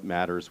index and what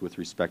matters with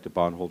respect to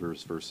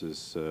bondholders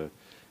versus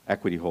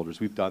equity holders,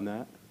 we've done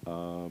that.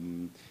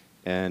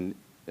 And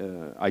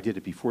I did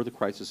it before the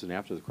crisis and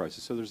after the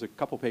crisis. So there's a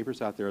couple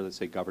papers out there that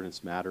say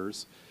governance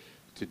matters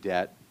to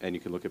debt, and you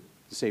can look at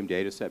the same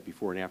data set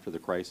before and after the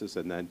crisis,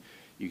 and then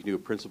you can do a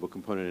principal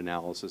component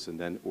analysis and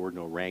then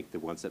ordinal rank the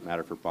ones that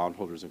matter for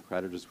bondholders and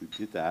creditors. We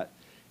did that,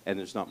 and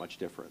there's not much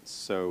difference.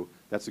 So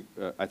that's,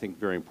 I think,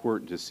 very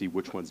important to see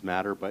which ones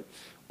matter, but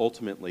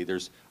ultimately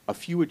there's a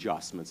few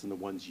adjustments, and the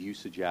ones you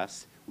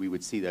suggest, we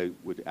would see they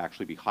would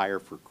actually be higher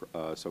for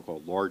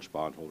so-called large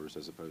bondholders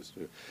as opposed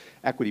to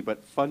equity,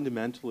 but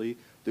fundamentally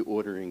the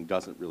ordering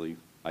doesn't really,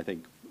 I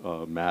think,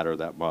 matter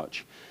that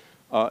much.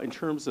 In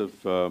terms of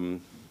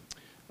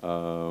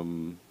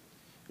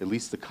at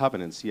least the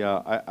covenants,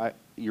 yeah,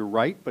 you're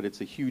right, but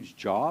it's a huge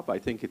job. I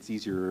think it's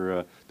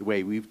easier the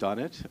way we've done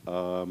it.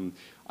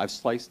 I've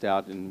sliced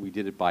out, and we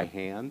did it by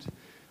hand,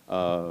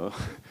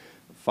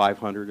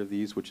 500 of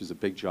these, which is a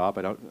big job.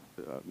 I don't.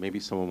 Maybe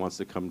someone wants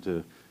to come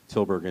to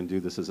Tilburg and do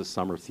this as a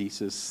summer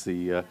thesis.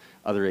 The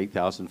other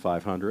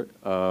 8,500.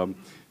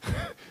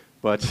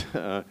 But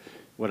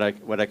what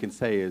I can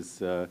say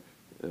is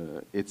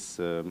it's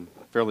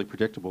fairly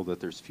predictable that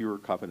there's fewer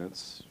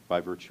covenants by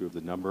virtue of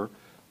the number.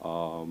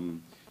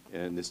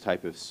 And this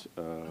type of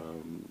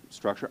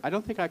structure. I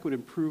don't think I could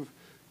improve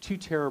too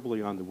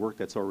terribly on the work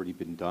that's already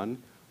been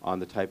done on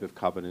the type of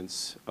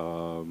covenants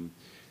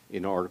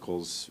in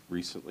articles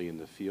recently in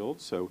the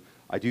field. So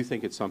I do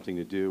think it's something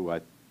to do.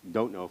 I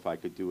don't know if I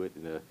could do it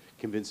in a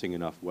convincing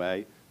enough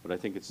way, but I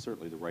think it's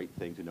certainly the right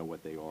thing to know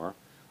what they are.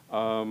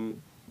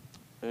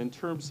 In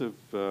terms of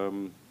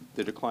the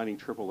declining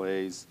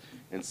AAAs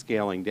and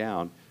scaling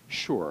down,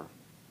 sure.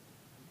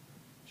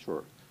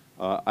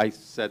 I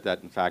said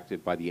that, in fact,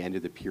 by the end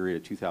of the period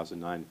of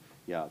 2009,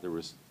 yeah, there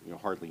was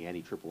hardly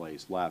any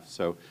AAAs left.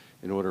 So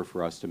in order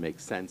for us to make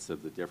sense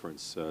of the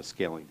difference,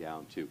 scaling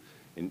down to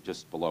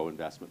just below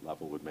investment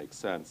level would make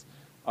sense.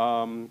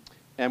 And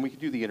we could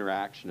do the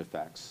interaction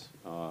effects,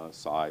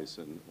 size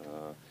and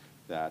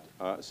that.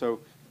 So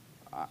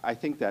I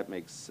think that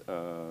makes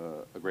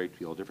a great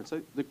deal of difference.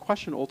 The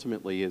question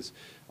ultimately is,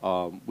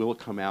 will it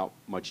come out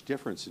much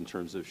difference in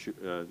terms of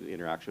the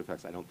interaction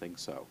effects? I don't think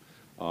so.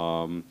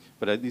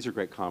 But these are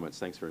great comments.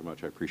 Thanks very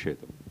much. I appreciate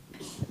them.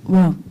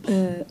 Well,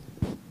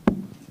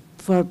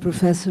 for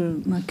Professor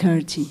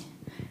McCarthy,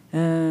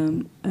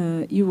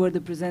 you were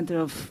the presenter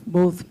of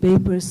both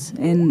papers,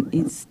 and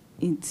it's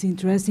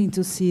interesting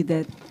to see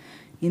that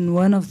in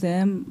one of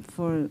them,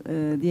 for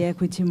the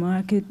equity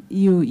market,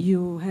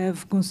 you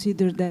have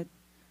considered that,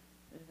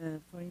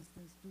 for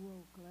instance,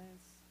 dual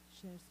class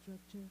share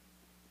structure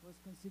was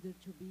considered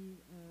to be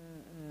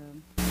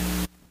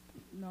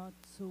not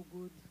so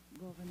good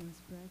governance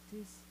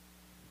practice,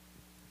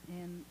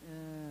 and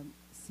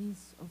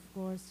since, of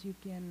course, you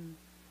can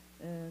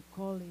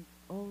call it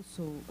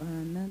also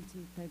an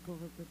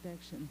anti-takeover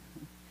protection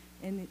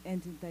and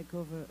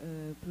anti-takeover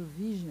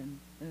provision,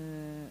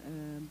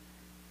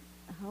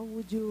 how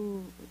would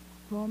you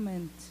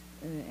comment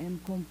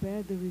and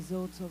compare the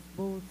results of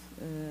both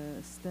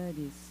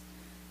studies?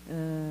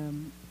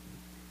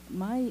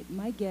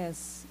 My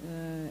guess,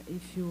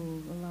 if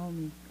you allow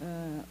me,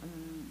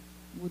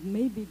 would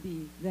maybe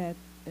be that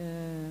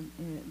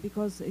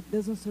because it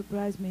doesn't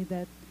surprise me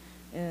that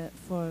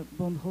for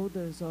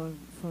bondholders or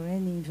for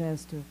any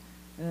investor,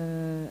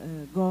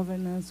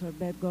 governance or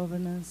bad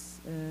governance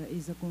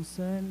is a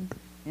concern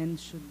and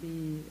should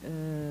be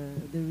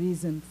the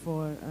reason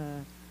for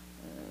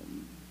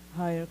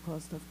higher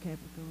cost of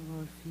capital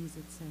or fees,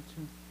 etc.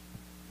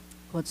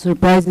 What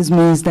surprises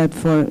me is that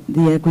for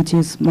the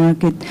equities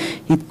market,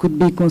 it could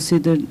be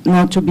considered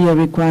not to be a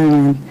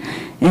requirement.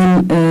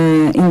 And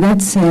in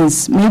that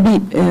sense, maybe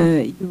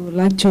you would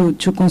like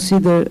to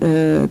consider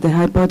the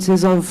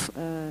hypothesis of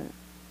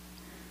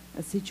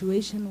a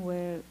situation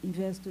where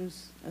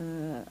investors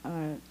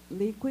are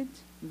liquid,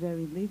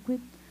 very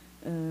liquid,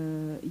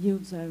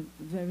 yields are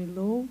very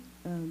low,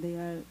 they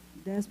are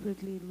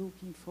desperately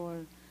looking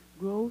for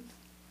growth,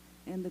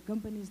 and the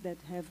companies that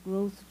have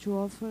growth to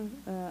offer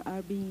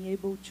are being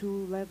able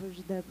to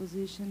leverage their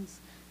positions,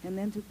 and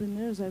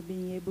entrepreneurs are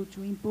being able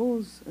to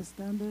impose a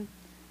standard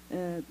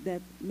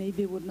that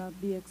maybe would not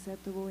be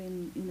acceptable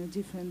in a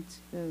different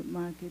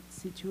market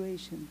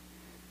situation.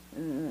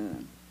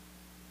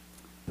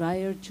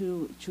 Prior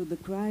to the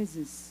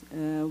crisis,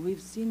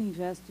 we've seen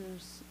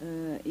investors,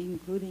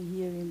 including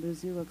here in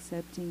Brazil,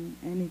 accepting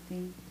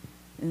anything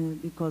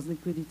because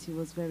liquidity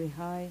was very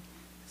high.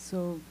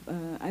 So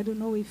I don't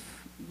know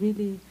if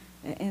really,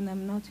 and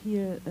I'm not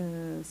here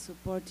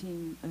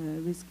supporting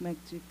risk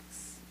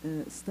metrics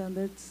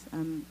standards.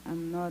 I'm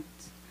not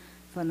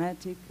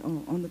fanatic.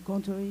 On the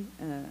contrary,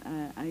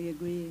 I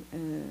agree,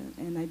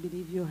 and I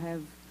believe you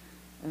have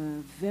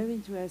a very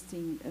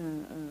interesting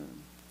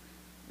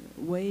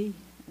way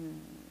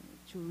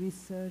to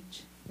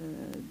research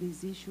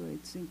this issue.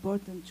 It's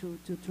important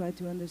to try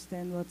to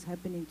understand what's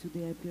happening to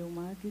the IPO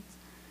markets,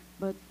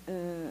 But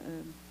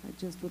I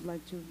just would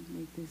like to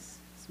make this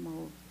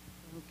small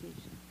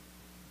allocation.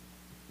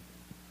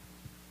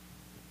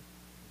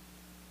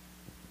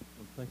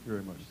 Well, thank you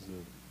very much. This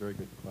is a very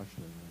good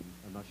question. And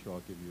I'm not sure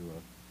I'll give you a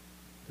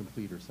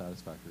complete or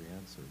satisfactory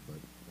answer, but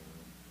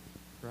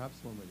perhaps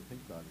one way to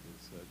think about it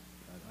is that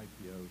at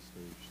IPO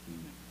stage,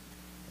 the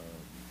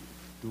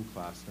dual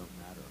class don't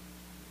matter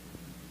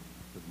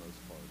for the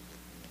most part.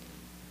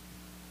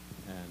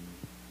 And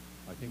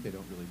I think they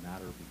don't really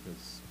matter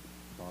because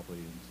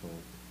probably until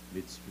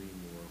midstream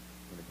or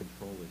when a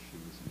control issue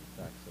is in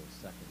effect, so a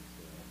second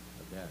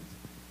event,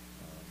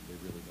 they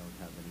really don't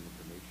have any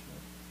information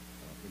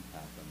of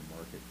impact on the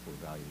market for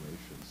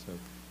valuation. So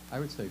I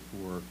would say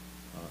for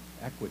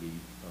equity,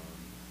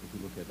 if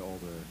we look at all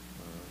the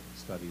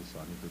studies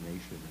on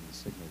information and the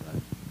signal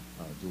that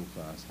dual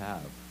class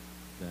have,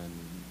 then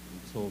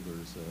until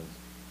there's a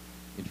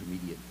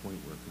intermediate point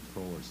where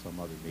control or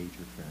some other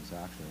major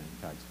transaction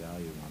impacts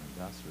value on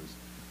investors,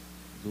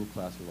 dual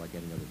class are like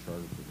any other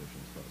charter provision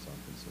as far as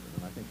I'm concerned.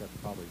 And I think that's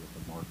probably what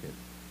the market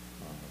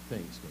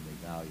thinks when they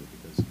value,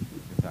 because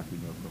in fact we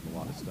know from a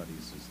lot of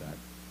studies is that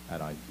at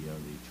IPO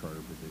the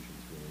charter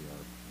provisions really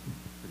are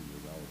pretty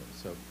irrelevant.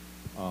 So,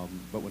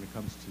 but when it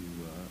comes to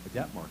a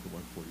debt market,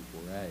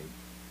 144A,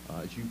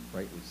 as you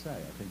rightly say,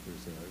 I think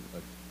there's a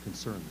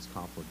concern, this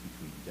conflict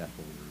between debt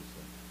holders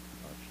and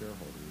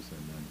shareholders,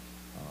 and then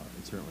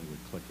it certainly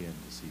would click in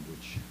to see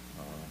which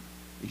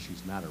issues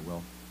matter.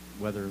 Well,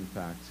 whether in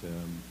fact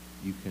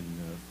you can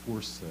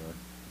force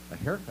a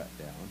haircut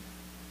down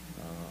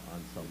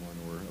on someone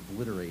or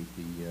obliterate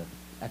the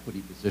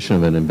equity position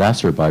of an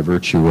investor by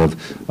virtue of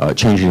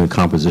changing the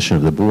composition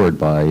of the board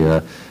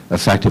by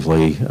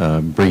effectively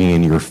bringing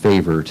in your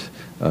favorite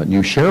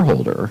new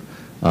shareholder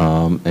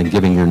and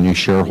giving your new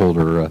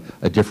shareholder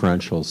a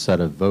differential set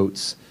of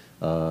votes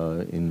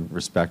in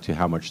respect to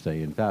how much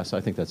they invest. I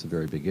think that's a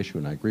very big issue,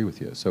 and I agree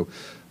with you. So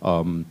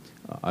on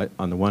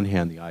the one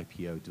hand, the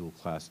IPO dual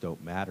class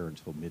don't matter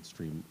until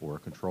midstream or a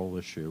control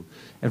issue.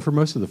 And for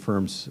most of the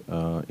firms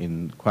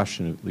in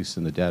question, at least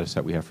in the data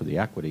set we have for the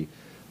equity,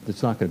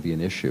 it's not going to be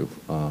an issue,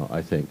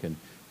 I think. And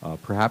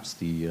perhaps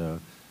the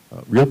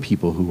real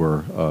people who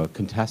are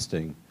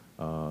contesting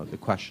the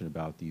question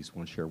about these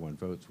one share, one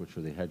votes, which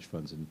are the hedge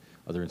funds and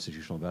other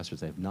institutional investors,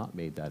 they have not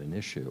made that an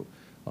issue,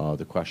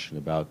 the question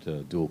about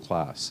dual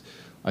class.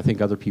 I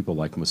think other people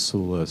like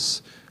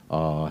Masulis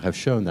have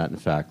shown that, in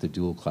fact, the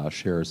dual class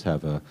shares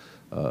have a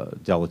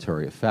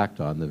deleterious effect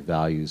on the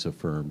values of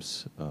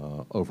firms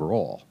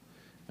overall.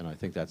 And I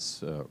think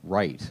that's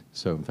right.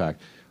 So, in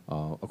fact,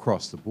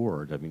 across the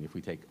board, I mean, if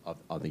we take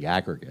on the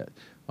aggregate,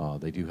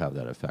 they do have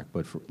that effect.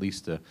 But for at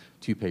least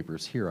two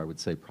papers here, I would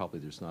say probably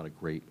there's not a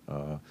great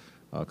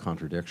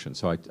contradiction.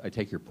 So I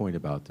take your point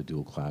about the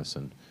dual class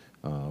and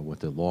what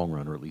the long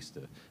run, or at least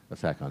the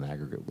effect on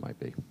aggregate might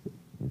be.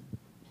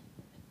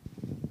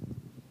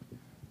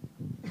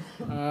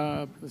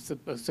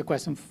 It's a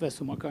question for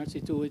Professor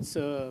McCarthy too. It's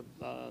a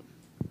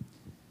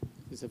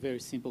very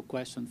simple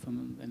question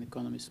from an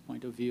economist's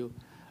point of view.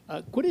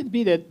 Could it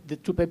be that the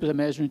two papers are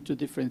measuring two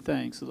different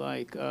things?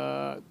 Like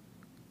on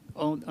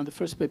the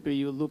first paper,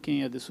 you're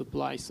looking at the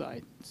supply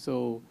side.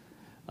 So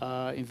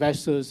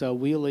investors are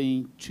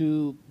willing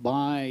to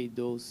buy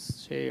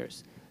those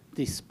shares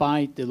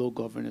despite the low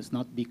governance,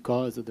 not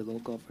because of the low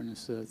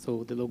governance.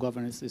 So the low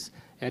governance is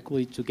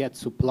actually to get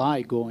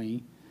supply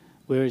going,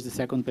 whereas the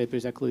second paper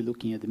is actually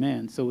looking at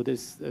demand. So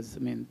this, I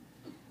mean,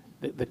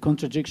 the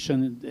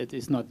contradiction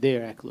is not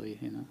there actually,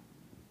 you know.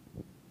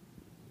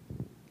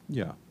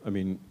 Yeah, I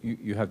mean,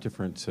 you have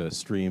different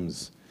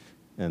streams,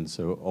 and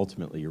so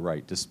ultimately you're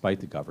right,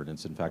 despite the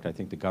governance. In fact, I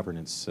think the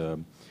governance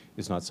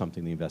is not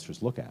something the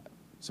investors look at,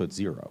 so it's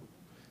zero.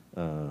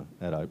 They look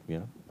at, but I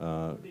mean,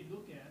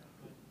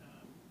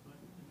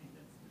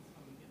 that's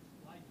how we get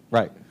supply.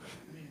 Right.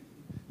 I mean,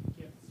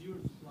 you get zero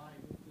supply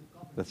with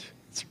governance.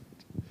 That's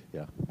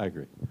yeah, I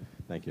agree.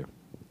 Thank you.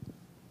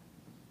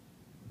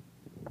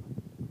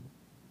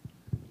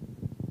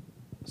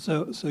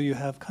 So you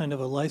have kind of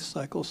a life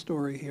cycle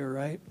story here,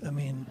 right? I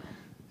mean,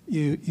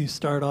 you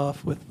start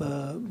off with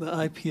the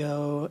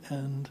IPO,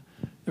 and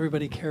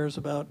everybody cares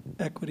about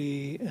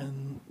equity,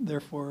 and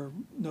therefore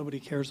nobody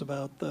cares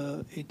about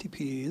the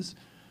ATPs.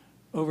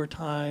 Over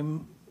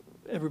time,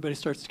 everybody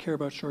starts to care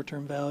about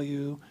short-term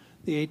value.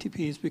 The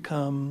ATPs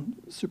become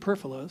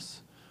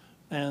superfluous,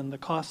 and the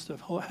cost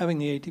of having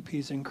the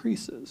ATPs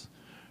increases.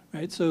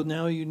 Right, so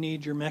now you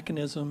need your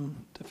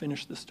mechanism to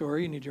finish the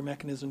story. You need your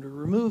mechanism to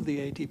remove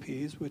the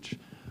ATPs, which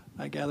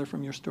I gather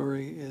from your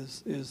story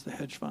is the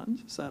hedge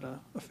funds. Is that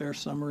a fair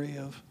summary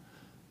of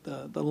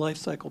the life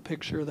cycle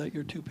picture that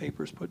your two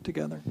papers put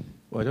together?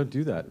 Well, I don't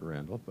do that,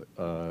 Randall.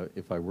 But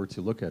if I were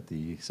to look at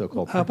the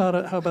so-called how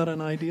about an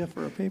idea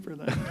for a paper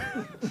then?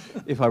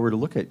 If I were to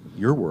look at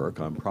your work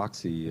on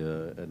proxy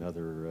and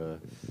other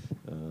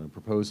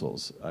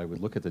proposals, I would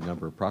look at the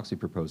number of proxy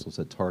proposals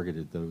that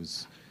targeted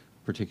those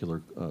particular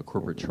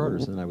corporate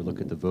charters, and then I would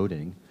look at the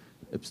voting,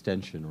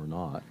 abstention or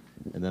not,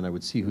 and then I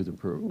would see who the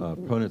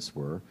opponents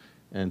were,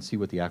 and see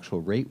what the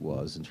actual rate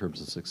was in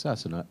terms of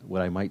success. And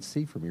what I might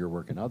see from your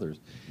work and others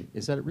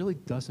is that it really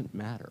doesn't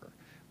matter.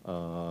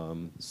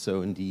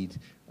 So indeed,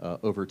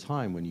 over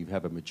time, when you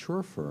have a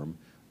mature firm,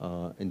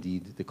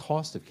 indeed, the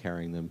cost of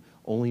carrying them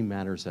only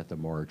matters at the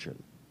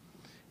margin.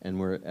 And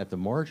where at the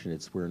margin,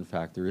 it's where, in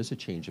fact, there is a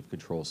change of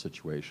control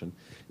situation.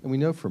 And we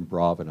know from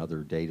BRAV and other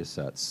data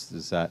sets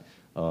is that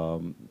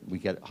we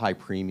get high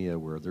premia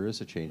where there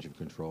is a change of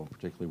control,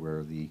 particularly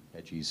where the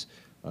hedgies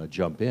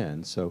jump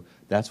in. So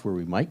that's where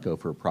we might go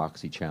for a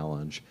proxy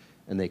challenge,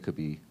 and they could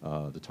be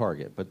the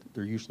target. But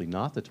they're usually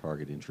not the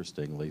target,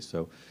 interestingly.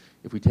 So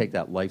if we take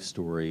that life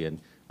story and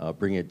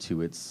bring it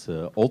to its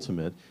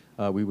ultimate,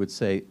 we would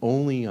say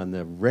only on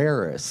the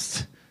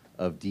rarest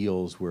of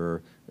deals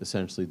where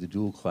essentially the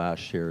dual class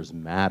shares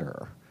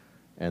matter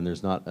and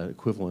there's not an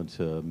equivalent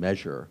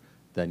measure,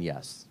 then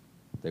yes,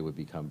 they would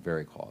become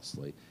very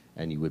costly.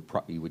 And you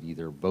would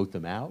either vote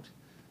them out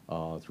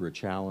through a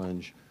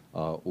challenge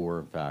or,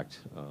 in fact,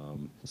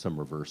 some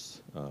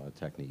reverse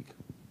technique.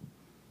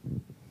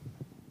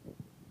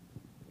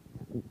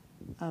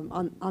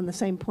 On the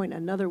same point,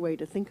 another way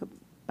to think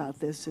about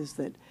this is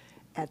that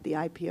at the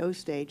IPO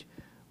stage,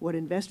 what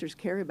investors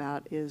care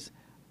about is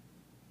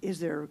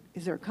there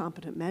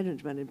competent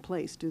management in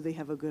place? Do they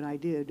have a good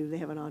idea? Do they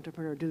have an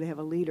entrepreneur? Do they have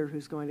a leader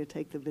who's going to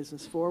take the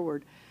business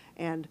forward?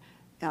 And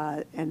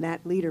that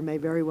leader may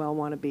very well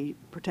want to be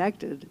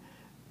protected,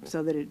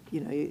 so that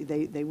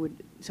they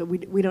would. So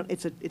we don't.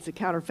 It's a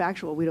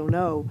counterfactual. We don't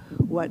know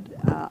what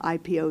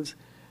IPOs,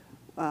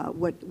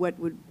 what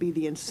would be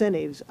the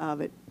incentives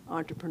of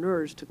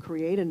entrepreneurs to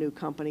create a new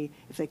company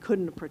if they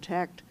couldn't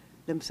protect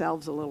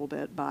themselves a little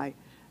bit by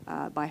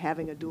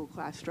having a dual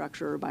class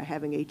structure or by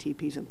having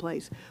ATPs in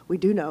place. We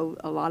do know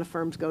a lot of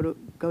firms go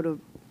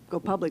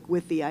public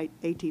with the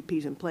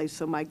ATPs in place.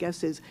 So my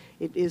guess is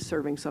it is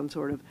serving some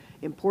sort of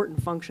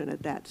important function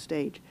at that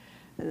stage.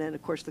 And then,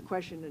 of course, the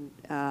question,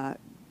 and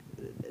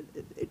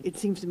it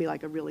seems to me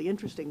like a really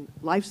interesting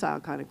lifestyle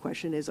kind of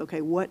question, is,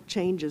 okay, what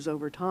changes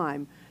over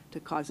time to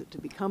cause it to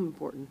become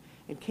important,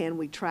 and can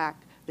we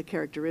track the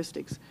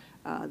characteristics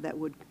that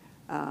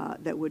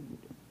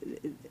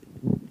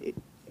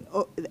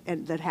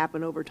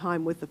happen over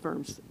time with the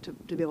firms to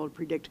be able to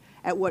predict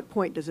at what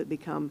point does it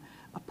become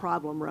a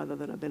problem rather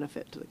than a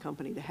benefit to the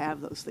company to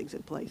have those things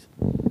in place?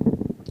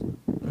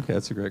 Okay,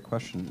 that's a great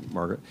question,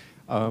 Margaret.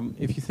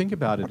 If you think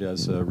about it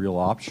as a real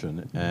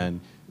option and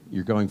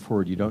you're going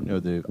forward, you don't know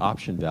the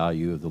option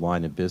value of the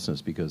line of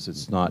business because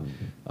it's not,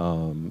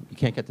 you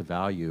can't get the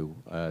value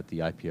at the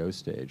IPO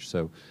stage.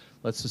 So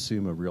let's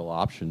assume a real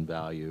option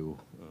value,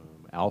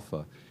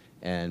 alpha,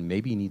 and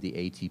maybe you need the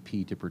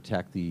ATP to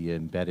protect the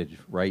embedded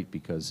right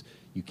because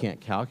you can't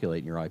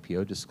calculate in your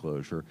IPO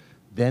disclosure.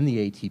 Then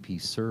the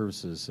ATP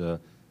serves as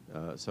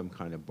some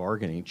kind of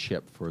bargaining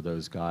chip for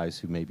those guys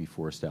who may be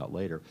forced out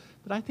later.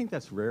 But I think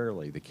that's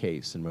rarely the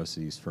case in most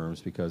of these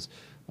firms because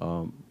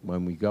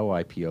when we go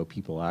IPO,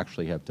 people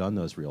actually have done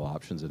those real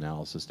options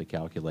analysis to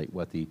calculate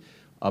what the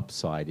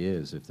upside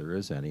is, if there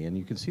is any. And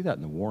you can see that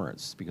in the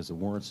warrants because the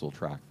warrants will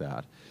track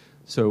that.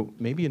 So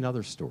maybe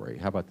another story.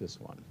 How about this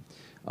one?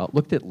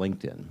 Looked at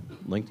LinkedIn.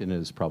 LinkedIn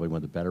is probably one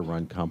of the better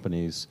run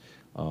companies,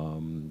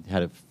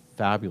 had a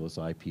fabulous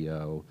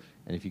IPO,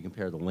 and if you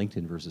compare the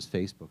LinkedIn versus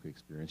Facebook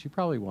experience, you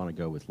probably want to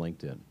go with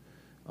LinkedIn.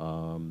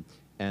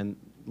 And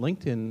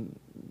LinkedIn,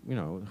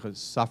 has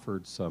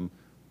suffered some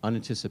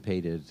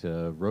unanticipated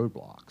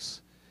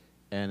roadblocks,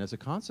 and as a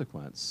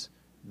consequence,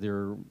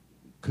 their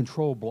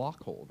control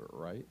block holder,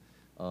 right?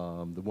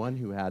 The one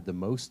who had the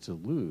most to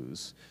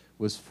lose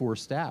was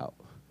forced out,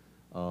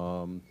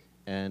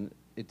 and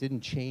it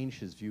didn't change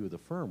his view of the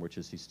firm, which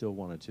is he still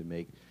wanted to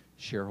make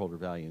shareholder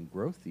value and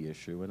growth the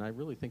issue. And I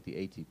really think the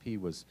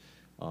ATP was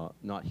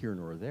not here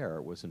nor there.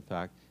 It was, in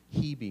fact,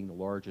 he being the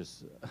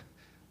largest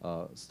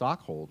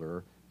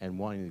stockholder and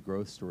wanting the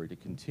growth story to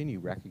continue,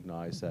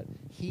 recognize that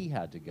he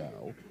had to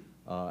go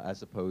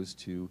as opposed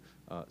to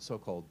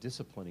so-called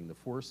disciplining the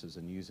forces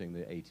and using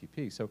the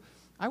ATP. So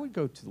I would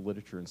go to the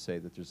literature and say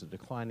that there's a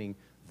declining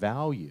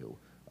value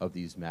of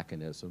these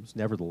mechanisms.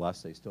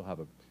 Nevertheless, they still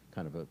have a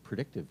kind of a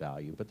predictive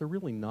value, but they're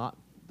really not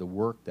the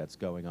work that's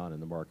going on in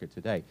the market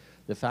today.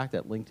 The fact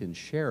that LinkedIn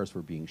shares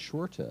were being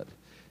shorted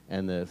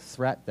and the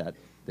threat that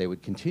they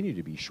would continue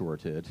to be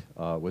shorted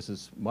was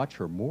as much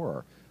or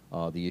more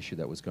the issue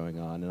that was going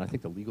on. And I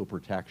think the legal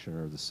protection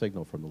or the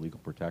signal from the legal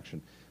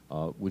protection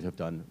would have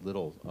done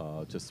little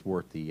to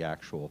thwart the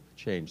actual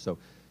change. So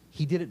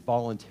he did it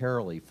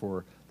voluntarily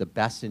for the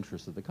best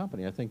interest of the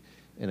company. I think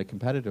in a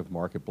competitive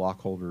market,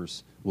 block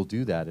holders will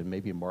do that. And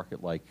maybe a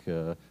market like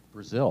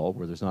Brazil,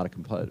 where there's not a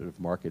competitive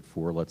market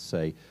for, let's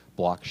say,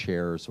 block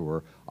shares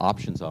or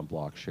options on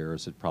block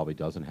shares, it probably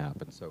doesn't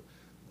happen. So,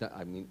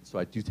 so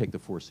I do take the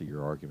force of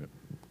your argument.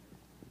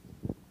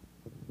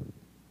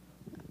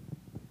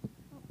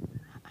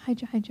 Hi,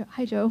 Joe.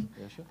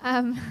 Yeah, sure.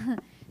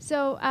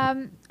 So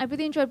I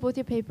really enjoyed both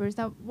your papers.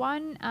 Now,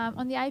 one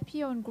on the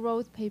IPO and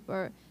growth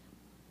paper.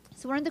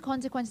 So one of the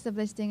consequences of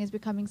listing is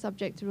becoming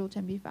subject to Rule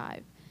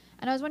 10b-5.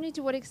 And I was wondering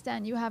to what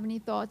extent you have any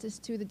thoughts as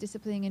to the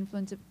disciplining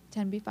influence of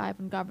 10b-5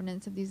 on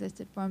governance of these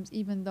listed firms,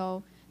 even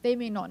though they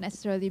may not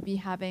necessarily be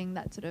having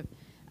that sort of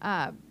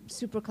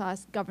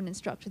superclass governance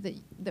structure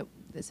that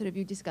sort of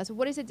you discussed.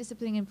 What is the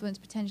disciplining influence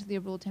potentially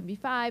of Rule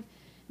 10b-5?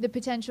 The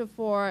potential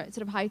for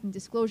sort of heightened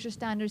disclosure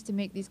standards to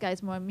make these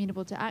guys more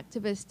amenable to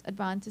activist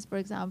advances, for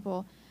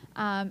example,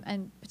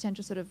 and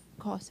potential sort of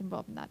costs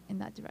involved in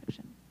that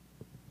direction.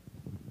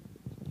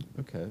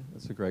 Okay,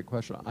 that's a great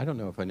question. I don't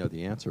know if I know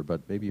the answer, but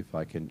maybe if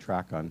I can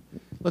track on,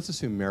 let's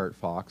assume Merritt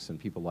Fox and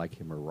people like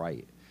him are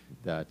right,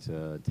 that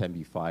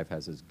 10b-5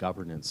 has its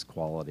governance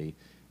quality,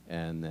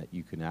 and that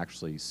you can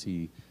actually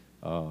see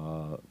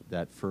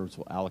that firms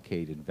will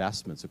allocate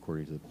investments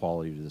according to the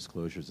quality of the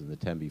disclosures in the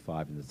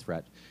 10b-5 and the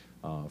threat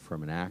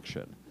from an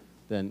action.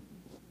 Then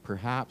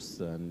perhaps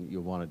then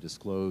you'll want to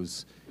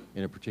disclose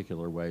in a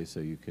particular way so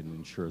you can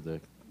ensure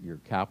that your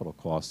capital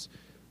costs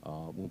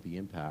won't be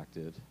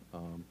impacted.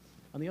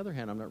 On the other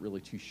hand, I'm not really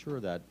too sure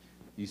that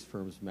these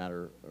firms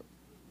matter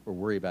or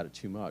worry about it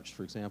too much.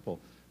 For example,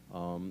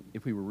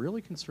 if we were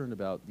really concerned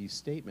about these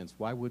statements,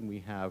 why wouldn't we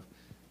have,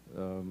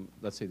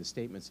 let's say, the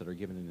statements that are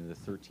given in the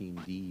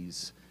 13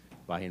 Ds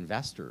by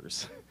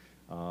investors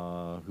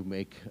who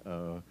make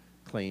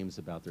claims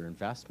about their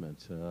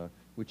investment,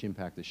 which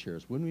impact the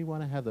shares? Wouldn't we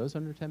want to have those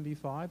under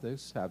 10b-5?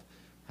 Those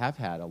have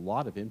had a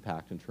lot of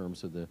impact in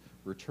terms of the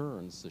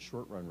returns, the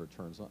short-run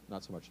returns,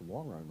 not so much the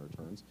long-run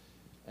returns.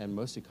 And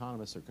most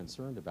economists are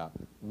concerned about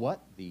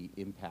what the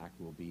impact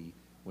will be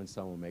when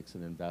someone makes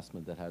an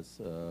investment that has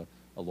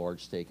a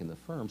large stake in the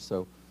firm.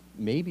 So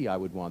maybe I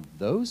would want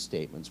those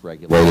statements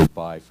regulated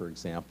by, for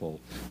example,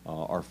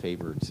 our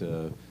favorite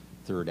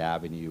Third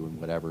Avenue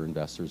and whatever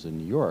investors in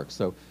New York.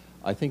 So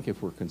I think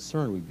if we're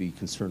concerned, we'd be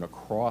concerned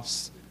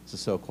across the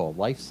so-called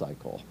life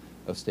cycle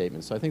of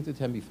statements. So I think the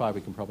 10b-5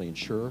 we can probably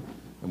ensure,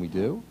 and we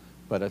do.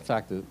 But in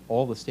fact,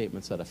 all the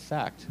statements that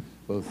affect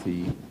both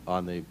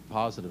on the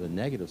positive and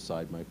negative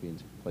side might be in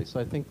place.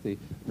 So I think the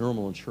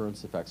normal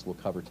insurance effects will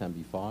cover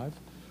 10b-5,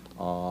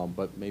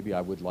 but maybe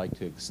I would like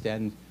to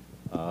extend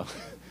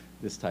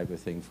this type of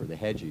thing for the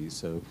hedgies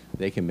so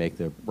they can make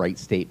the right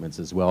statements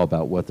as well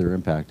about what their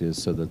impact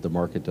is so that the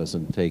market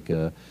doesn't take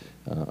a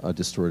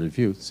distorted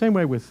view. Same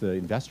way with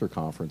investor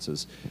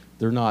conferences.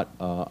 They're not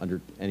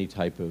under any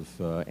type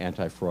of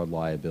anti-fraud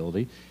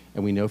liability.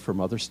 And we know from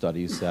other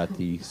studies that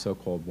the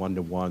so-called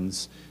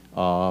one-to-ones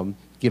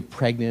give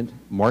pregnant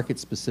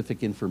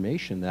market-specific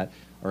information that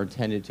are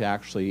intended to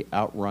actually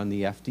outrun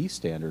the FD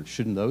standards.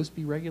 Shouldn't those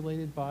be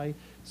regulated by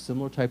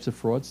similar types of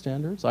fraud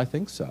standards? I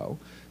think so.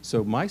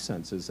 So my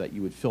sense is that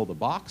you would fill the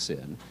box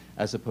in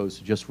as opposed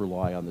to just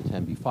rely on the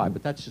 10b-5.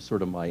 But that's just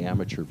sort of my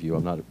amateur view.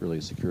 I'm not really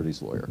a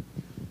securities lawyer.